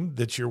team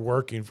that you're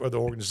working for, the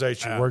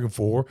organization you're working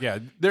for,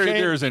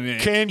 there's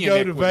can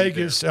go to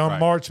Vegas on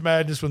March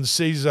Madness when the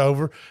season's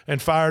over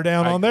and fire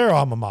down on their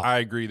alma mater. I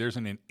agree. There's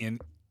an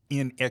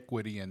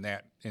inequity in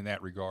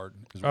that regard.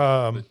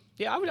 Yeah,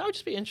 I would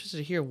just be interested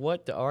to hear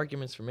what the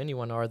arguments from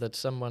anyone are that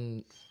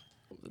someone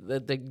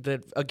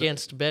that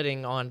against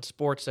betting on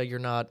sports that you're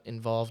not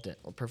involved in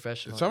or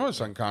professional. It's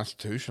almost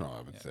unconstitutional,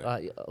 I would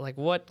think. Like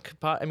what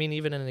could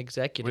even an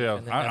executive. Yeah,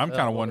 in the I'm NFL,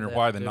 kind of what wondering would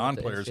why they the have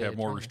to do with non-players NCAA have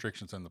more tournament?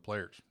 restrictions than the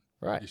players.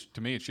 Right.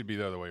 To me, it should be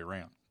the other way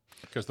around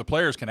because the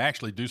players can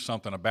actually do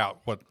something about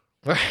what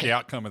the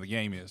outcome of the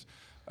game is.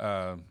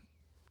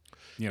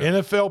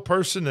 NFL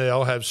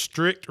personnel have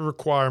strict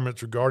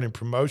requirements regarding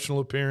promotional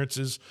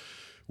appearances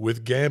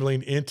with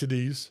gambling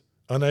entities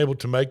unable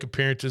to make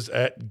appearances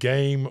at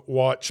game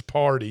watch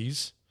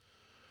parties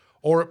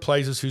or at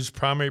places whose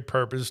primary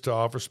purpose is to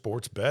offer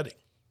sports betting.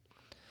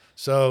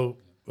 So,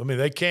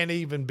 they can't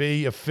even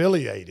be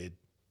affiliated.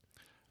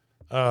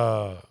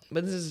 But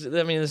this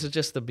is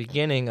just the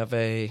beginning of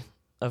a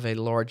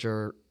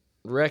larger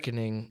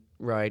reckoning,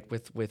 right,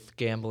 with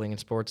gambling and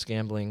sports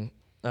gambling.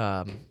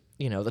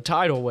 The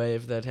tidal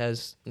wave that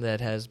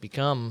has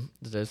become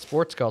the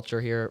sports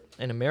culture here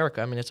in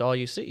America. It's all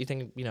you see. You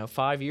think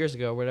 5 years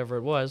ago, whatever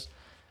it was,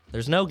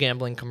 there's no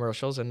gambling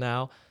commercials, and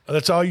now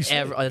that's all you see.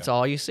 That's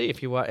all you see.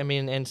 If you want,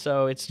 and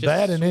so it's just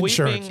that and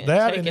insurance. And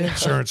taking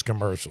insurance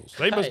commercials.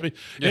 They must be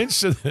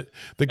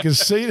the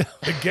casino,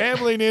 the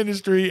gambling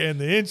industry, and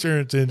the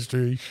insurance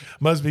industry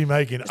must be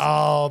making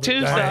all the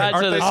two sides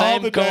of the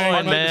same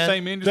coin, man. The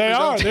same industry, they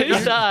are two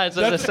sides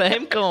of the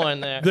same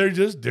coin. There,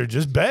 they're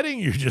just betting.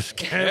 You're just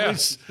gambling.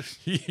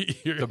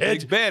 The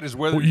big bet is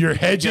whether you're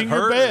hedging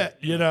your bet.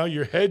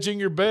 You're hedging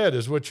your bet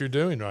is what you're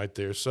doing right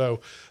there. So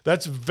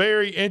that's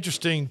very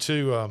interesting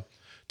to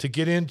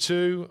get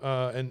into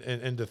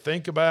and to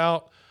think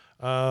about.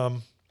 But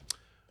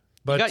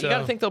you got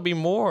to think there'll be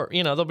more.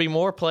 There'll be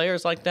more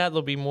players like that.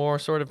 There'll be more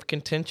sort of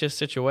contentious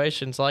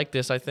situations like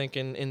this. I think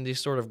in these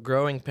sort of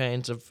growing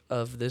pains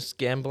of this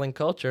gambling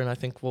culture, and I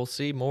think we'll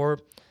see more.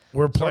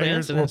 Where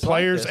players and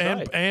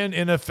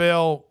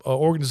NFL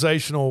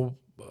organizational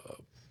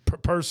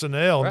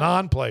personnel,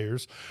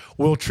 non-players,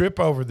 will trip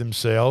over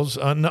themselves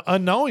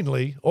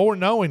unknowingly or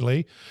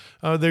knowingly.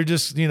 They're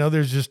just,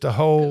 there's just a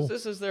whole.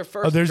 This is their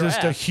first. There's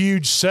draft. just a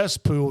huge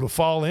cesspool to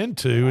fall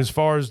into as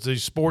far as the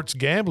sports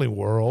gambling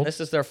world.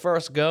 This is their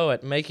first go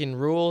at making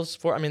rules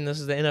for. This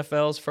is the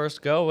NFL's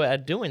first go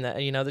at doing that.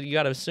 That you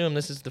got to assume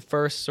this is the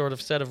first sort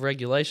of set of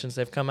regulations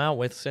they've come out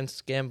with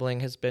since gambling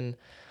has been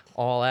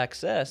all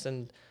access,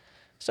 and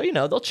so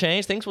they'll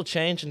change. Things will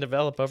change and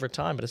develop over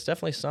time, but it's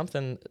definitely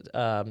something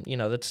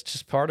that's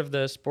just part of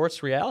the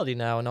sports reality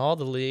now, and all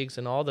the leagues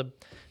and all the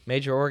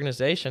major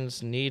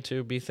organizations need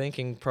to be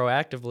thinking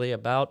proactively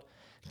about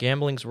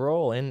gambling's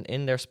role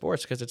in their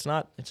sports because it's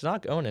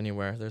not going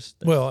anywhere. There's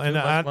too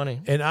much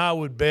money. And I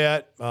would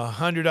bet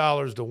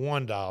 $100 to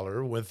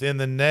 $1 within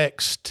the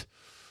next,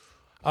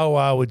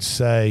 I would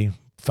say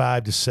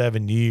 5 to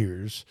 7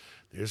 years,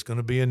 there's going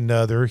to be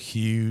another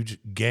huge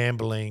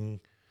gambling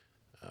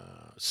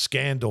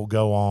scandal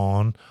go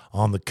on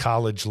the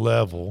college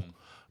level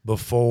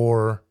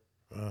before,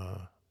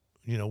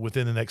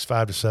 within the next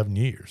 5 to 7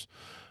 years.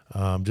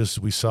 Just as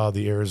we saw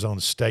the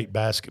Arizona State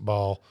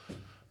basketball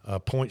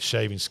point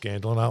shaving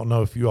scandal, and I don't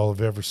know if you all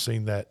have ever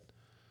seen that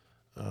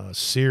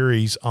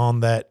series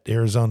on that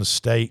Arizona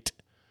State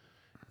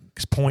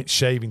point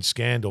shaving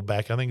scandal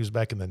I think it was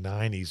back in the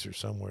 90s or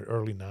somewhere,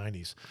 early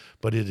 90s.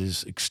 But it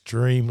is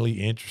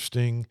extremely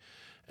interesting,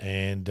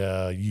 and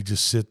you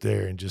just sit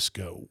there and just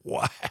go,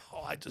 wow,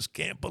 I just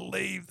can't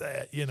believe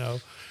that,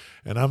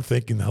 And I'm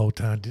thinking the whole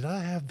time, did I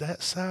have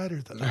that side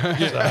or the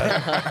other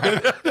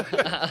side?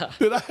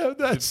 Did I have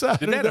that side?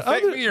 Did that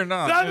affect me or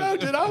not? No,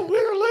 did I win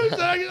or lose?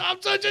 I'm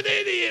such an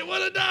idiot.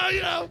 What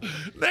a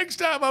next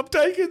time I'm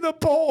taking the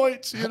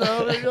points, they're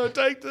going to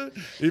take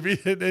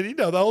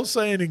the whole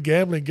saying in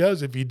gambling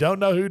goes, if you don't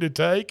know who to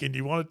take and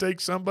you want to take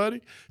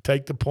somebody,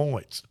 take the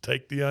points.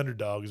 Take the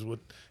underdog is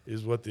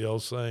what the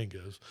old saying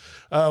goes.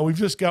 We've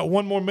just got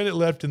one more minute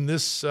left in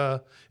this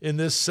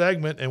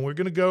segment, and we're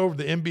going to go over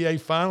the NBA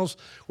Finals.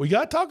 We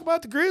got to talk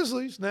about the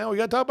Grizzlies now. We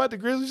got to talk about the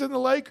Grizzlies and the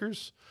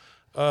Lakers.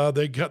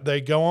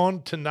 They go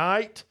on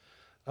tonight.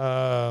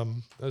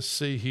 Let's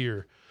see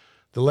here.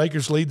 The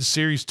Lakers lead the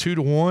series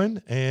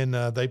 2-1, and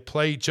they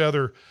play each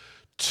other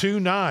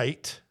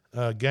tonight,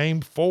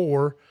 Game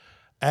 4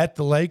 at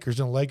the Lakers,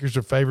 and the Lakers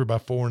are favored by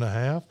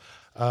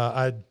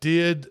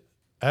 4.5.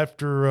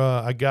 After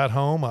I got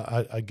home,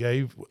 I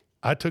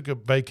took a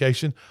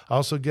vacation. I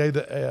also gave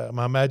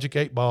my Magic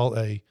 8 Ball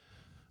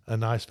a a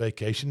nice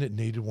vacation. It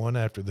needed one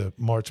after the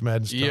March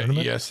Madness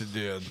tournament. Yes, it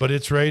did. But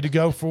it's ready to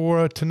go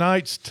for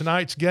tonight's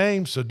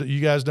game. So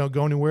you guys don't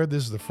go anywhere.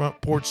 This is the Front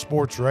Porch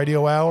Sports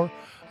Radio Hour.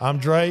 I'm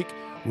Drake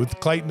with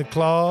Clayton the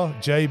Claw,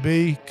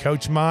 JB,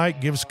 Coach Mike.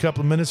 Give us a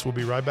couple of minutes. We'll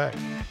be right back.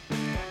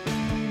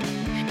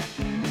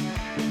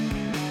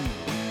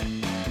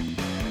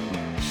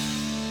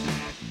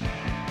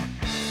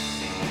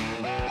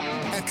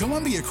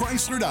 Columbia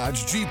Chrysler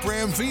Dodge Jeep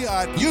Ram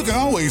Fiat, you can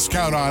always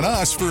count on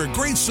us for a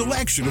great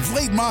selection of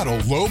late model,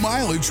 low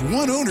mileage,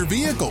 one owner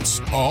vehicles.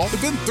 All have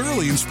been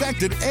thoroughly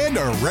inspected and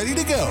are ready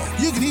to go.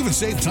 You can even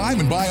save time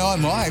and buy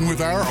online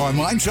with our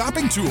online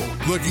shopping tool.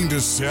 Looking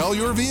to sell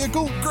your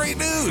vehicle? Great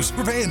news!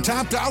 We're paying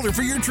top dollar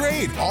for your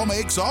trade. All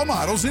makes, all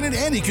models, and in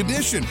any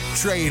condition.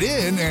 Trade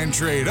in and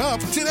trade up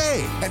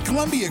today. At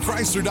Columbia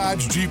Chrysler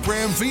Dodge Jeep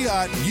Ram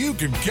Fiat, you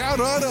can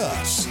count on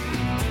us.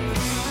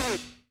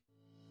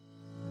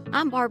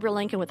 I'm Barbara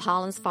Lincoln with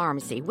Holland's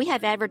Pharmacy. We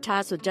have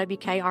advertised with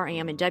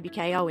WKRM and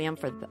WKOM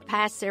for the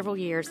past several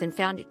years and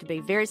found it to be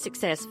very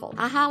successful.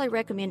 I highly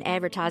recommend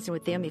advertising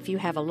with them if you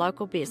have a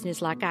local business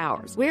like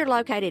ours. We're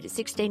located at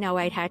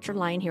 1608 Hatcher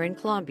Lane here in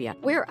Columbia.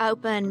 We're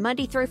open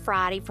Monday through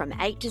Friday from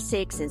 8 to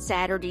 6 and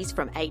Saturdays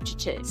from 8 to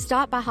 2.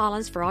 Stop by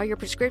Holland's for all your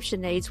prescription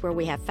needs where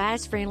we have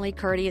fast, friendly,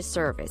 courteous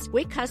service.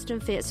 We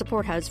custom fit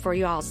support hose for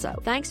you also.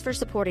 Thanks for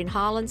supporting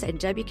Holland's and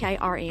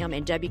WKRM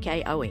and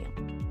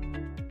WKOM.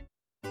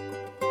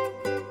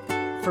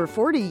 For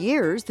 40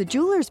 years, the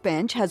Jeweler's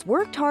Bench has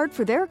worked hard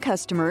for their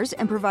customers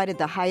and provided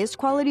the highest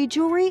quality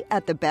jewelry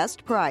at the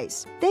best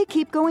price. They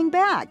keep going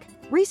back.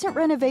 Recent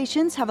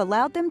renovations have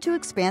allowed them to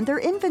expand their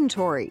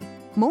inventory.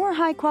 More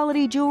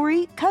high-quality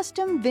jewelry,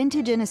 custom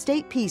vintage and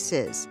estate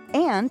pieces,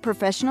 and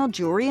professional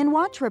jewelry and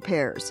watch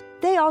repairs.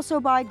 They also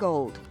buy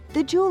gold.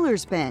 The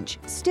Jeweler's Bench,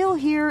 still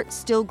here,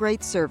 still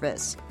great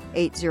service.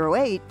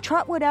 808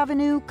 Trotwood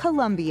Avenue,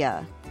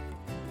 Columbia.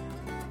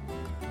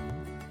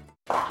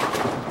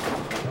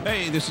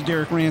 Hey, this is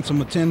Derek Ransom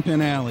with 10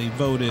 Pin Alley,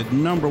 voted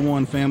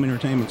 #1 family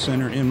entertainment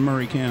center in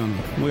Murray County.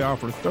 We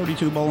offer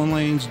 32 bowling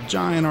lanes,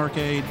 giant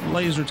arcade,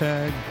 laser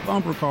tag,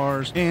 bumper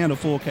cars, and a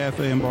full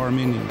cafe and bar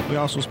menu. We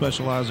also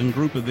specialize in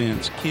group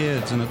events,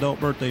 kids and adult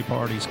birthday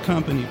parties,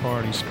 company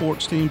parties,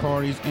 sports team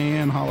parties,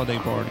 and holiday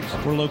parties.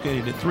 We're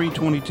located at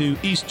 322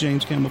 East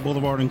James Campbell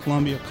Boulevard in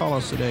Columbia. Call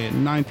us today at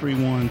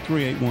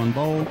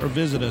 931-381-BOWL or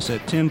visit us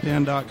at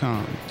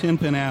 10pin.com. 10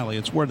 Pin Alley,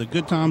 it's where the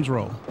good times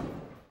roll.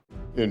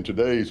 In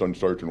today's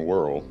uncertain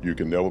world, you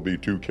can never be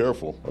too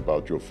careful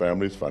about your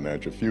family's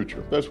financial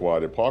future. That's why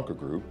the Parker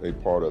Group, a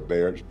part of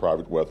Baird's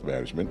Private Wealth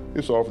Management,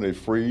 is offering a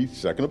free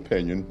second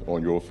opinion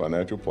on your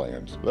financial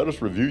plans. Let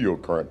us review your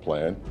current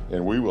plan,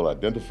 and we will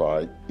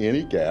identify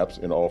any gaps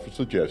and offer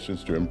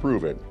suggestions to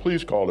improve it.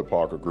 Please call the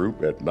Parker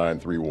Group at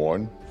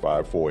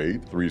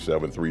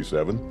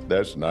 931-548-3737.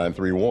 That's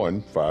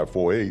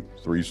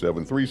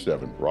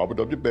 931-548-3737. Robert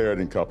W.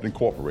 Baird & Company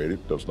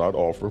Incorporated does not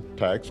offer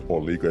tax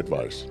or legal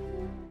advice.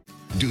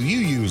 Do you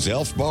use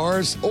Elf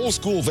bars? Old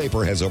School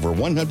Vapor has over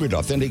 100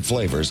 authentic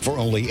flavors for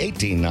only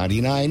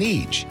 $18.99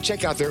 each.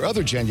 Check out their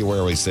other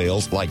January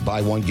sales like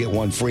buy one, get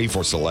one free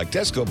for select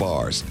Tesco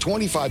bars,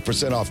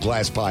 25% off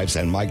glass pipes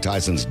and Mike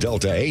Tyson's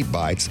Delta 8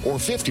 bites, or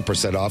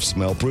 50% off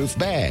smell-proof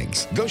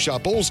bags. Go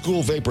shop Old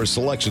School Vapor's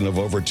selection of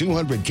over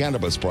 200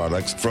 cannabis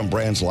products from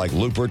brands like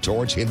Looper,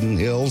 Torch, Hidden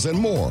Hills, and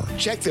more.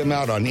 Check them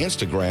out on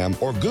Instagram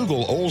or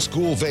Google Old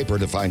School Vapor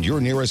to find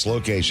your nearest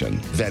location.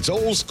 That's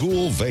Old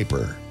School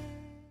Vapor.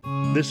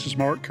 This is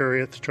Mark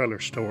Curry at the Trailer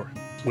Store.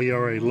 We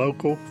are a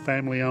local,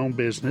 family-owned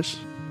business.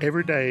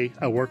 Every day,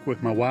 I work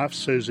with my wife,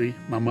 Susie,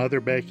 my mother,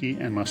 Becky,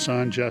 and my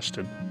son,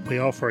 Justin. We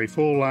offer a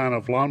full line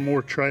of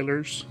lawnmower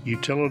trailers,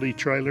 utility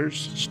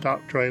trailers,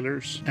 stock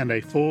trailers, and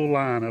a full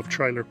line of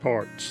trailer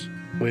parts.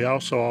 We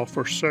also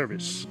offer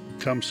service.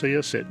 Come see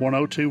us at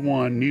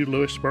 1021 New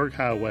Lewisburg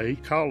Highway.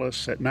 Call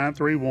us at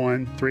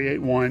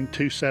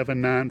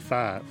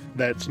 931-381-2795.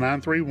 That's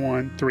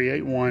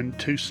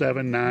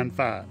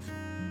 931-381-2795.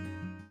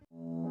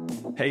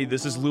 Hey,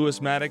 this is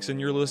Lewis Maddox, and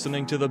you're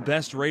listening to the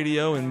best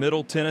radio in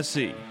Middle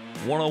Tennessee.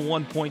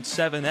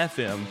 101.7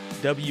 FM,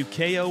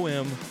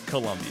 WKOM,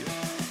 Columbia.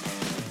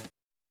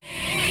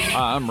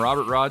 Hi, I'm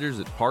Robert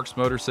Rogers at Parks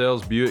Motor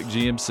Sales Buick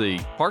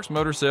GMC. Parks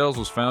Motor Sales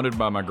was founded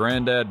by my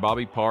granddad,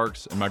 Bobby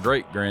Parks, and my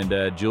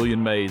great-granddad,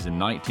 Julian Mays, in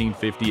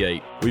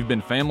 1958. We've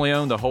been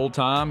family-owned the whole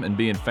time, and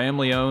being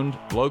family-owned,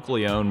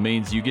 locally owned,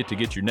 means you get to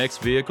get your next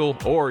vehicle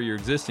or your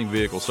existing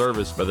vehicle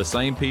serviced by the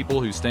same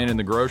people who stand in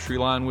the grocery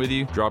line with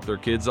you, drop their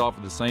kids off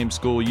at the same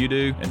school you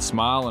do, and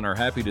smile and are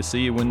happy to see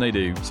you when they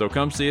do. So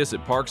come see us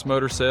at Parks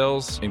Motor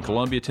Sales in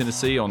Columbia,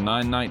 Tennessee on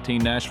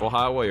 919 Nashville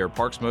Highway or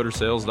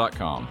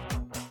parksmotorsales.com.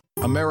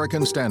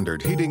 American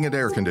Standard Heating and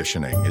Air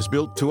Conditioning is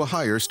built to a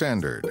higher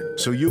standard,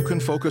 so you can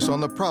focus on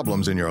the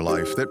problems in your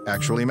life that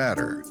actually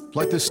matter,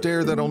 like the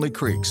stair that only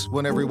creaks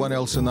when everyone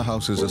else in the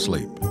house is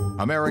asleep.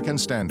 American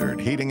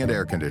Standard Heating and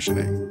Air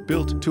Conditioning,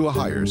 built to a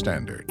higher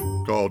standard.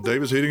 Call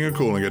Davis Heating and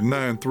Cooling at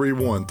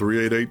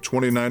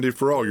 931-388-2090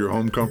 for all your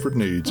home comfort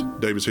needs.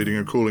 Davis Heating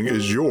and Cooling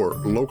is your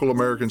local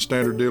American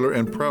Standard dealer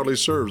and proudly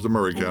serves the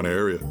Murray County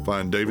area.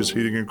 Find Davis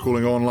Heating and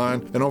Cooling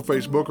online and on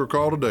Facebook or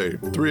call today,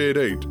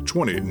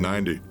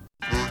 388-2090.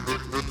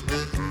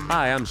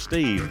 Hi, I'm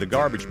Steve, the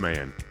Garbage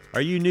Man.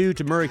 Are you new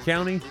to Murray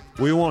County?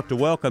 We want to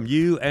welcome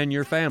you and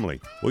your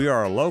family. We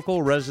are a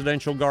local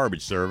residential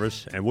garbage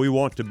service, and we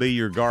want to be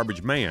your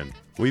garbage man.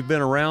 We've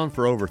been around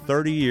for over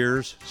 30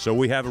 years, so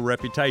we have a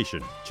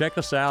reputation. Check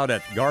us out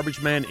at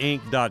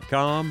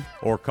garbagemaninc.com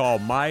or call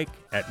Mike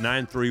at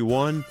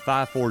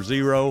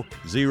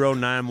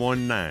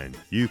 931-540-0919.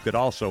 You could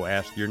also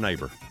ask your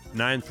neighbor.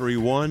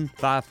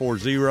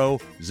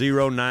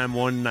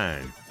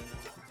 931-540-0919.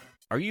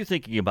 Are you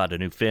thinking about a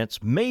new fence?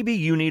 Maybe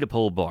you need a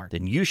pole barn.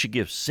 Then you should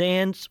give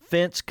Sands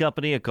Fence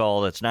Company a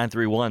call. That's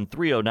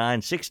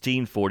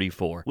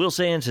 931-309-1644. Will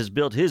Sands has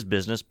built his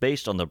business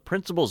based on the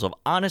principles of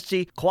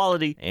honesty,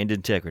 quality, and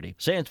integrity.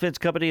 Sands Fence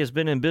Company has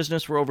been in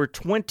business for over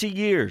 20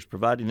 years,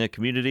 providing the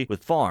community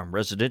with farm,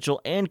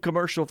 residential, and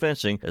commercial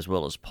fencing, as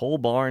well as pole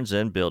barns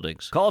and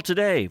buildings. Call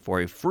today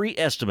for a free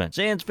estimate.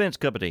 Sands Fence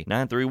Company,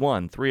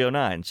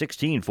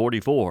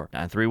 931-309-1644.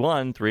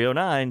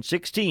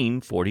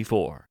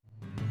 931-309-1644.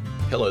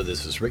 Hello,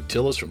 this is Rick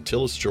Tillis from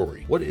Tillis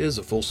Jewelry. What is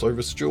a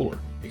full-service jeweler?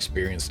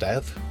 Experienced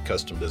staff,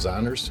 custom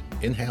designers,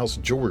 in-house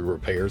jewelry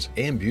repairs,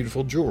 and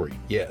beautiful jewelry.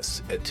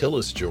 Yes, at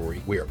Tillis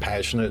Jewelry, we are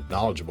passionate,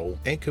 knowledgeable,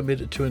 and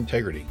committed to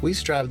integrity. We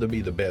strive to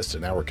be the best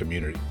in our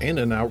community and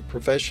in our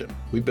profession.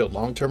 We build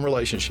long-term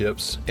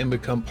relationships and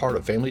become part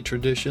of family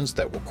traditions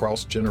that will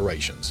cross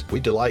generations. We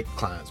delight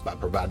clients by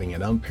providing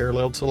an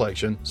unparalleled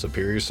selection,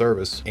 superior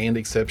service, and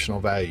exceptional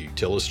value.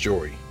 Tillis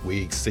Jewelry,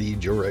 we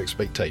exceed your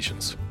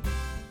expectations.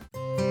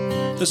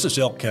 This is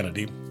Elk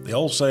Kennedy. The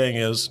old saying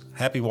is,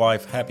 happy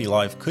wife, happy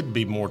life could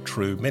be more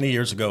true. Many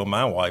years ago,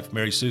 my wife,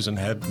 Mary Susan,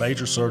 had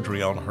major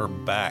surgery on her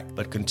back,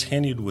 but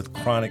continued with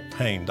chronic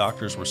pain.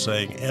 Doctors were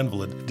saying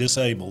invalid,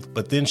 disabled,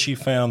 but then she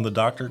found the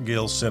Dr.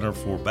 Gill Center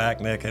for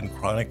Back, Neck, and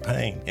Chronic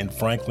Pain in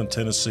Franklin,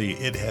 Tennessee.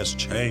 It has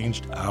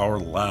changed our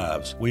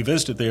lives. We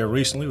visited there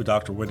recently with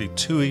Dr. Wendy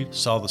Toohey,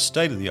 saw the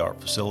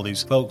state-of-the-art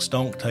facilities. Folks,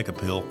 don't take a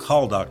pill.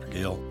 Call Dr.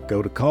 Gill.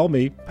 Go to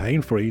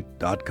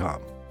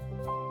callmepainfree.com.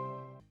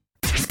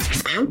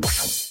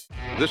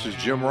 This is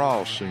Jim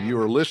Ross, and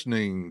you are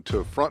listening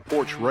to Front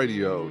Porch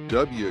Radio,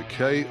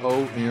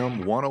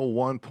 WKOM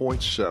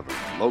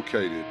 101.7,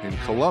 located in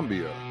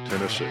Columbia,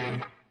 Tennessee.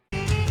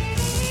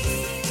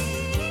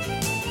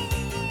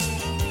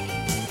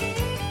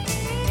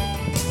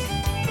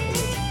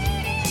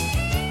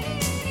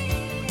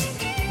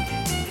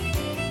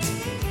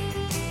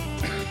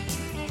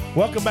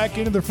 Welcome back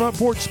into the Front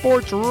Porch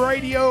Sports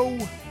Radio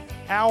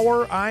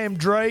Hour. I am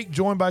Drake,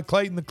 joined by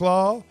Clayton the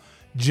Claw,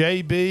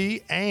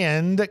 JB,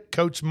 and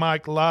Coach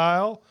Mike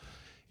Lyle.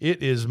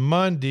 It is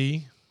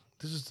Monday.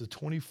 This is the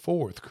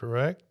 24th,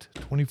 correct?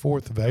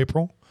 24th of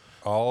April.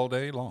 All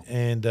day long.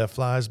 And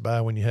flies by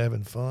when you're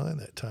having fun,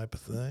 that type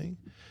of thing.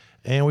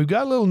 And we've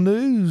got a little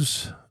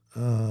news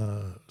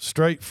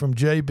straight from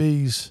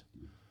JB's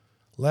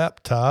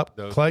laptop.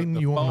 Clayton,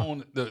 you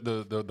want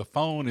the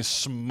phone is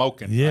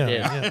smoking.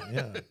 Yeah.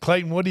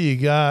 Clayton, what do you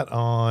got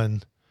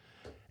on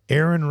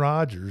Aaron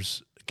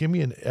Rodgers? Give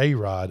me an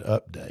A-Rod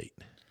update.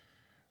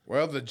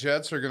 Well, the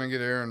Jets are going to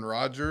get Aaron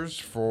Rodgers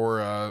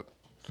for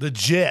the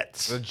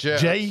Jets. The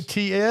Jets.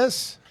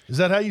 Jets. Is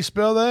that how you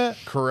spell that?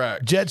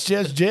 Correct. Jets.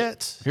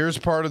 Here's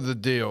part of the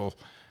deal.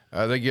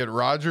 They get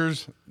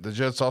Rodgers. The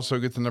Jets also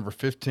get the number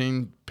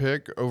 15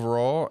 pick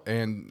overall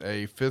and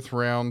a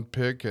fifth-round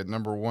pick at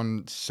number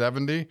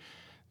 170.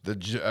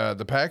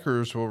 The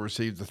Packers will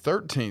receive the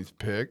 13th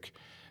pick.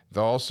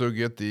 They'll also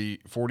get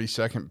the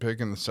 42nd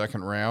pick in the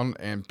second round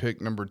and pick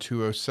number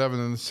 207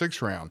 in the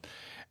sixth round,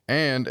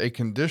 and a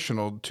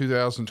conditional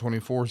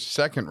 2024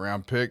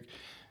 second-round pick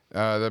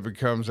that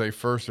becomes a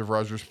first if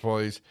Rodgers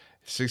plays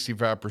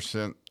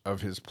 65% of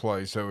his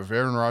play. So if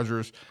Aaron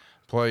Rodgers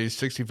plays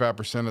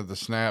 65% of the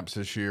snaps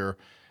this year,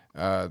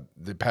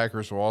 the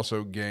Packers will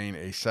also gain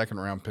a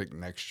second-round pick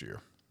next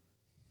year.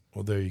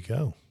 Well, there you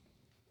go.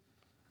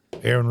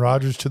 Aaron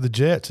Rodgers to the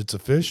Jets. It's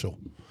official.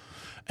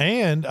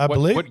 And I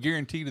believe – what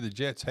guarantee do the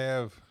Jets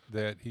have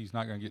that he's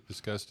not going to get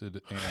disgusted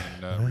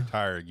and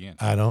retire again?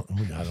 I don't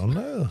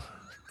know.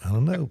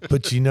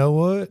 But you know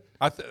what?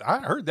 I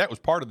heard that was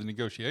part of the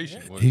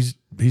negotiation. He's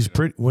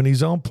pretty when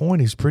he's on point.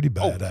 He's pretty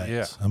badass.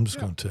 Yeah. I'm just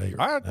going to tell you.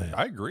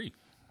 I agree.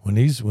 When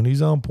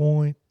he's on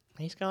point,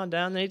 he's gone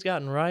down there. He's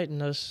gotten right in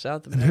those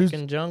South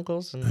American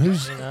jungles, and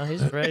he's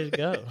ready to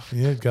go.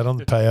 Yeah, he's got on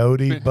the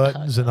peyote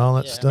buttons and all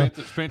that stuff.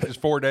 Spent his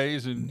 4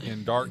 days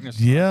in darkness.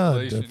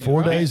 Yeah,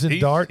 4 days in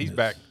darkness. He's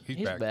back.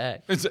 He's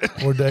back.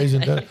 4 days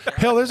in darkness.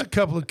 Hell, there's a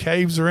couple of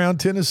caves around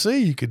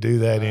Tennessee you could do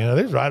that in.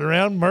 There's right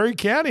around Murray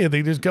County. I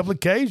think there's a couple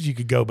of caves you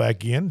could go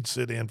back in and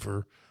sit in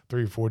for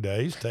 3 or 4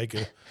 days. Take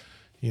a,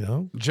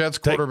 Jets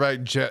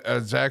quarterback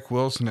Zach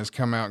Wilson has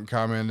come out and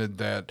commented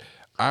that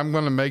I'm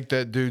going to make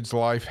that dude's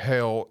life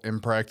hell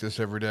in practice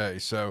every day.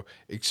 So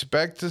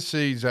expect to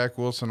see Zach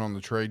Wilson on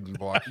the trading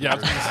block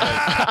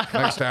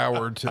next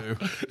hour or two.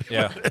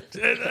 Yeah.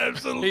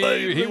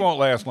 Absolutely. He won't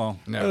last long.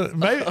 No.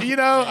 Maybe,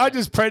 I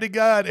just pray to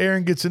God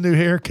Aaron gets a new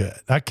haircut.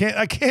 I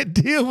can't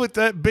deal with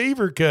that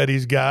beaver cut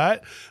he's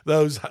got.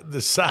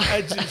 The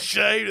sides is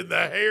shaved and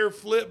the hair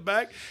flipped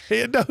back.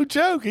 No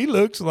joke. He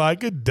looks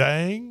like a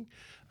dang.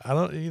 I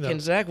don't.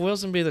 Can Zach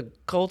Wilson be the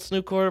Colts'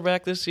 new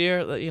quarterback this year?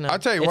 I'll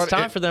tell you it's what,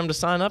 time for them to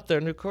sign up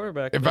their new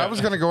quarterback. If I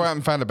was going to go out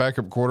and find a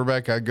backup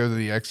quarterback, I'd go to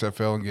the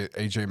XFL and get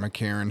A.J.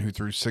 McCarron, who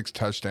threw 6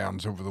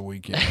 touchdowns over the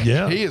weekend.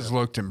 Yeah. He has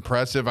looked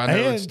impressive. I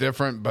know it's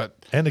different, but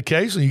and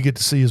occasionally you get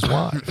to see his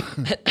wife.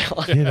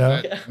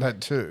 that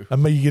too. I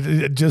mean, you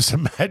get just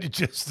imagine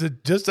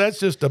that's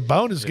just a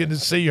bonus getting to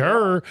see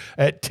her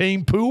at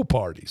team pool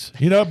parties,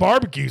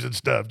 barbecues and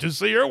stuff. Just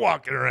see her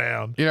walking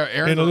around,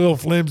 Aaron, in a little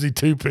flimsy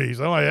 2-piece.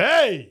 I'm like,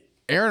 hey.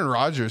 Aaron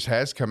Rodgers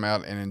has come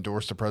out and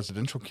endorsed a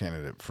presidential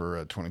candidate for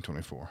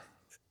 2024.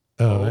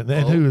 And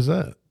who is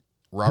that?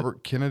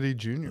 Robert Kennedy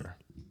Jr.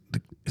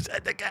 Is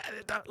that the guy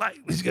that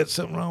he's got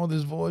something wrong with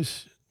his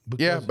voice?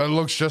 Yeah, but it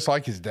looks just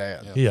like his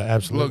dad. Yeah,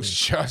 absolutely. Looks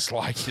just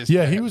like his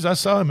Yeah, dad. I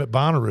saw him at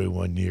Bonnaroo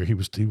one year. He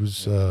was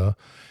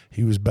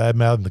bad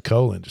mouthing the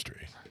coal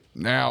industry.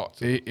 Now,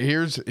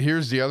 here's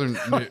the other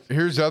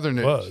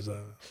news.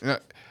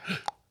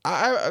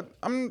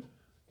 I'm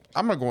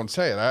gonna go and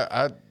say it.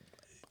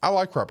 I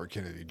like Robert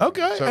Kennedy.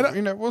 Okay, so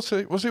we'll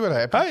see what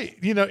happens.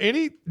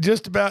 Hey,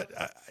 just about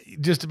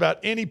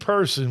any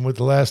person with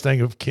the last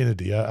name of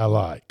Kennedy, I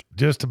like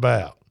just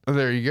about. Well,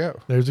 there you go.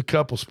 There's a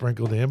couple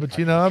sprinkled in, but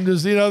I'm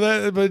just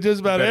but just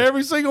about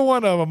every single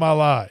one of them I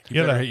like.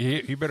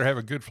 You better have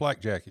a good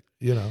flak jacket.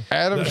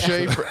 Adam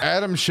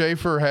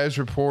Schaefer has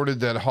reported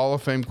that Hall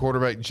of Fame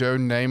quarterback Joe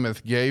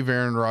Namath gave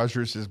Aaron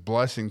Rodgers his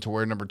blessing to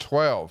wear number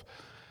 12.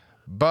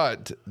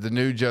 But the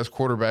new Jets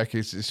quarterback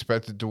is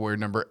expected to wear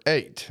number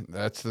 8.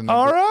 That's the number.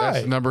 All right.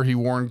 That's the number he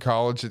wore in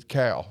college at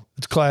Cal.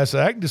 It's class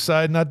act.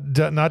 Decide not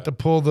to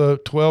pull the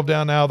 12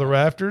 down out of the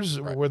rafters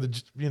where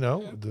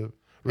the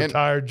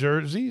retired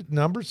jersey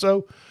number.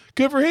 So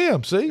good for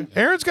him. See,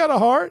 Aaron's got a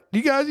heart.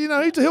 You guys,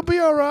 he'll be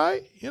all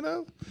right.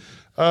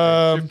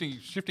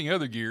 Shifting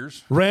other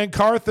gears. Rand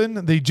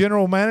Carthen, the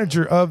general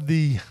manager of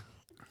the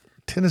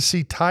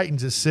Tennessee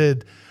Titans, has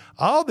said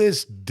all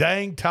this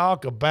dang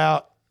talk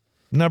about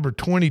number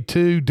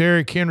 22,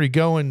 Derrick Henry,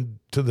 going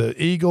to the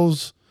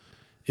Eagles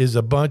is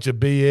a bunch of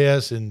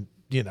BS, and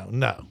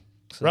no,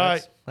 so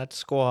right? That's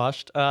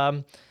squashed.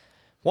 One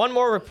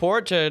more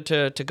report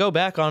to go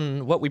back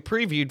on what we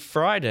previewed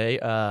Friday.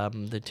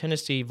 The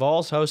Tennessee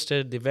Vols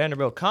hosted the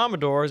Vanderbilt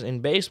Commodores in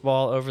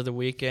baseball over the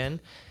weekend,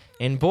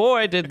 and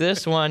boy, did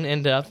this one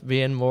end up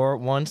being more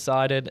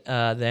one-sided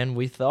than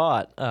we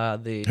thought.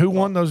 Who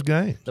won those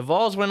games? The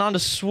Vols went on to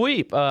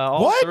sweep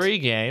all 3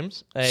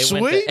 games. They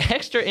went to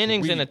extra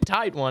innings in a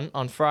tight one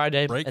on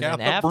Friday, and then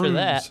after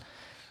that,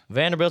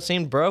 Vanderbilt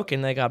seemed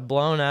broken. They got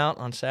blown out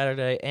on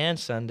Saturday and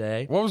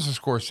Sunday. What was the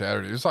score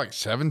Saturday? It was like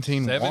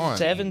 17-1.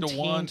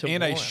 17-1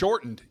 in a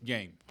shortened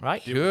game.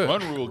 Right. Good.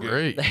 One rule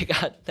game.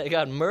 They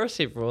got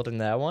mercy ruled in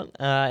that one.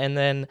 And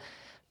then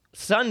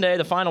Sunday,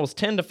 the final was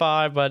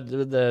 10-5, but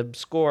the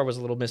score was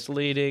a little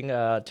misleading.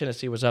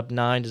 Tennessee was up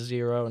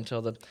 9-0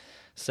 until the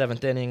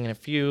 7th inning and a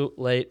few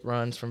late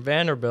runs from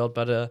Vanderbilt.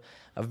 But a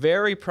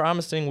very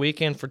promising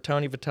weekend for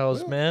Tony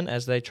Vitello's men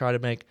as they try to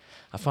make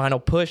a final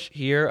push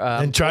here.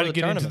 And try to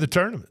get into the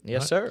tournament.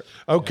 Yes, sir.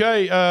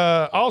 Okay.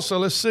 Also,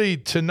 let's see.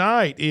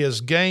 Tonight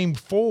is Game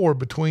 4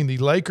 between the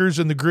Lakers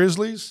and the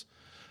Grizzlies.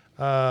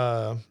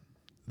 That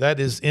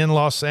is in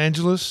Los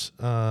Angeles.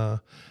 And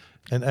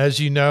as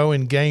you know,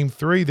 in Game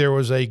 3, there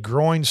was a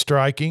groin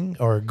striking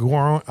or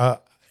Dylan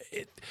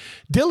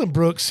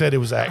Brooks said it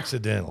was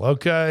accidental.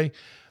 Okay.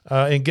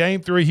 In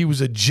Game 3, he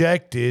was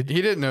ejected.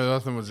 He didn't know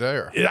nothing was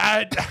there.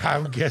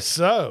 I guess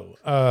so.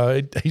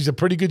 He's a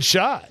pretty good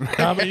shot.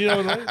 I mean,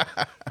 what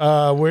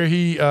I mean? Where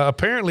he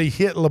apparently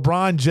hit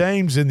LeBron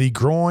James in the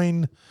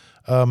groin,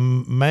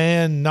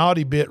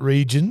 naughty bit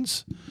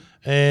regions,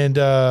 and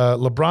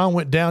LeBron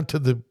went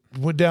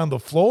down the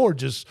floor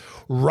just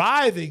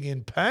writhing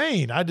in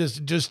pain. I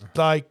just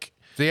like.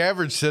 The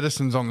average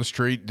citizens on the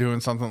street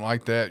doing something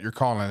like that, you're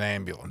calling an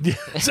ambulance. Yeah,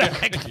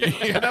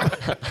 exactly.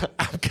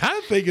 I'm kind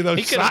of thinking those.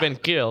 He could have been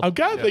killed. I'm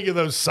kind of thinking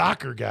those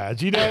soccer guys.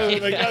 They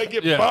gotta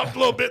get bumped a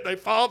little bit. They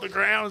fall to the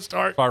ground and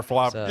start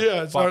flopping.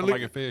 Start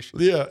like a fish.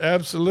 Yeah,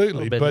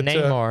 absolutely. But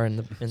Neymar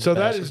in the so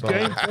that is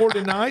Game 4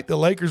 tonight. The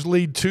Lakers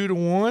lead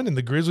 2-1, and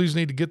the Grizzlies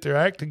need to get their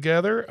act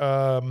together.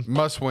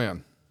 Must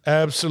win.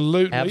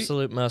 Absolutely.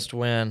 Absolute must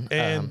win.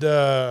 And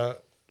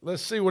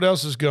let's see what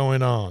else is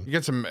going on. You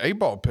got some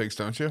 8-ball picks,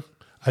 don't you?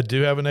 I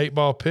do have an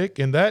 8-ball pick,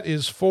 and that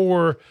is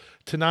for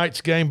tonight's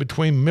game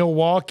between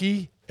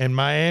Milwaukee and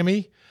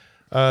Miami.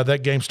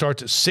 That game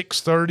starts at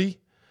 6:30,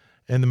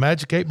 and the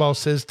Magic 8-ball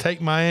says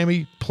take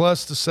Miami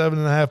plus the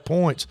 7.5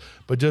 points.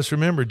 But just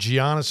remember,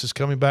 Giannis is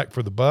coming back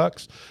for the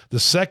Bucks. The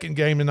second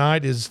game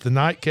tonight is the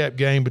nightcap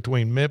game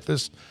between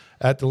Memphis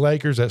at the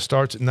Lakers. That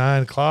starts at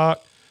 9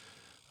 o'clock.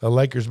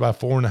 Lakers by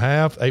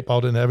 4.5.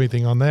 8-Ball didn't have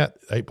anything on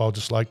that. 8-Ball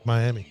just liked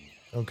Miami.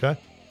 Okay.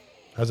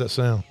 How's that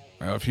sound?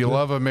 Well, if you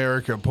love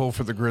America, pull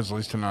for the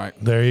Grizzlies tonight.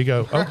 There you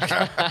go.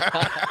 Okay.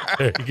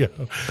 There you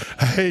go.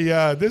 Hey,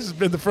 this has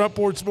been the Front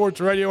Porch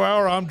Sports Radio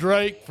Hour. I'm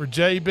Drake for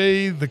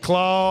JB, the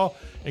Claw,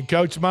 and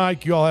Coach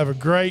Mike. You all have a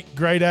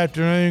great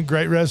afternoon,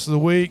 great rest of the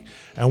week,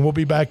 and we'll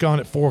be back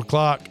on at 4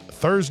 o'clock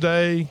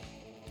Thursday.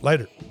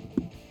 Later.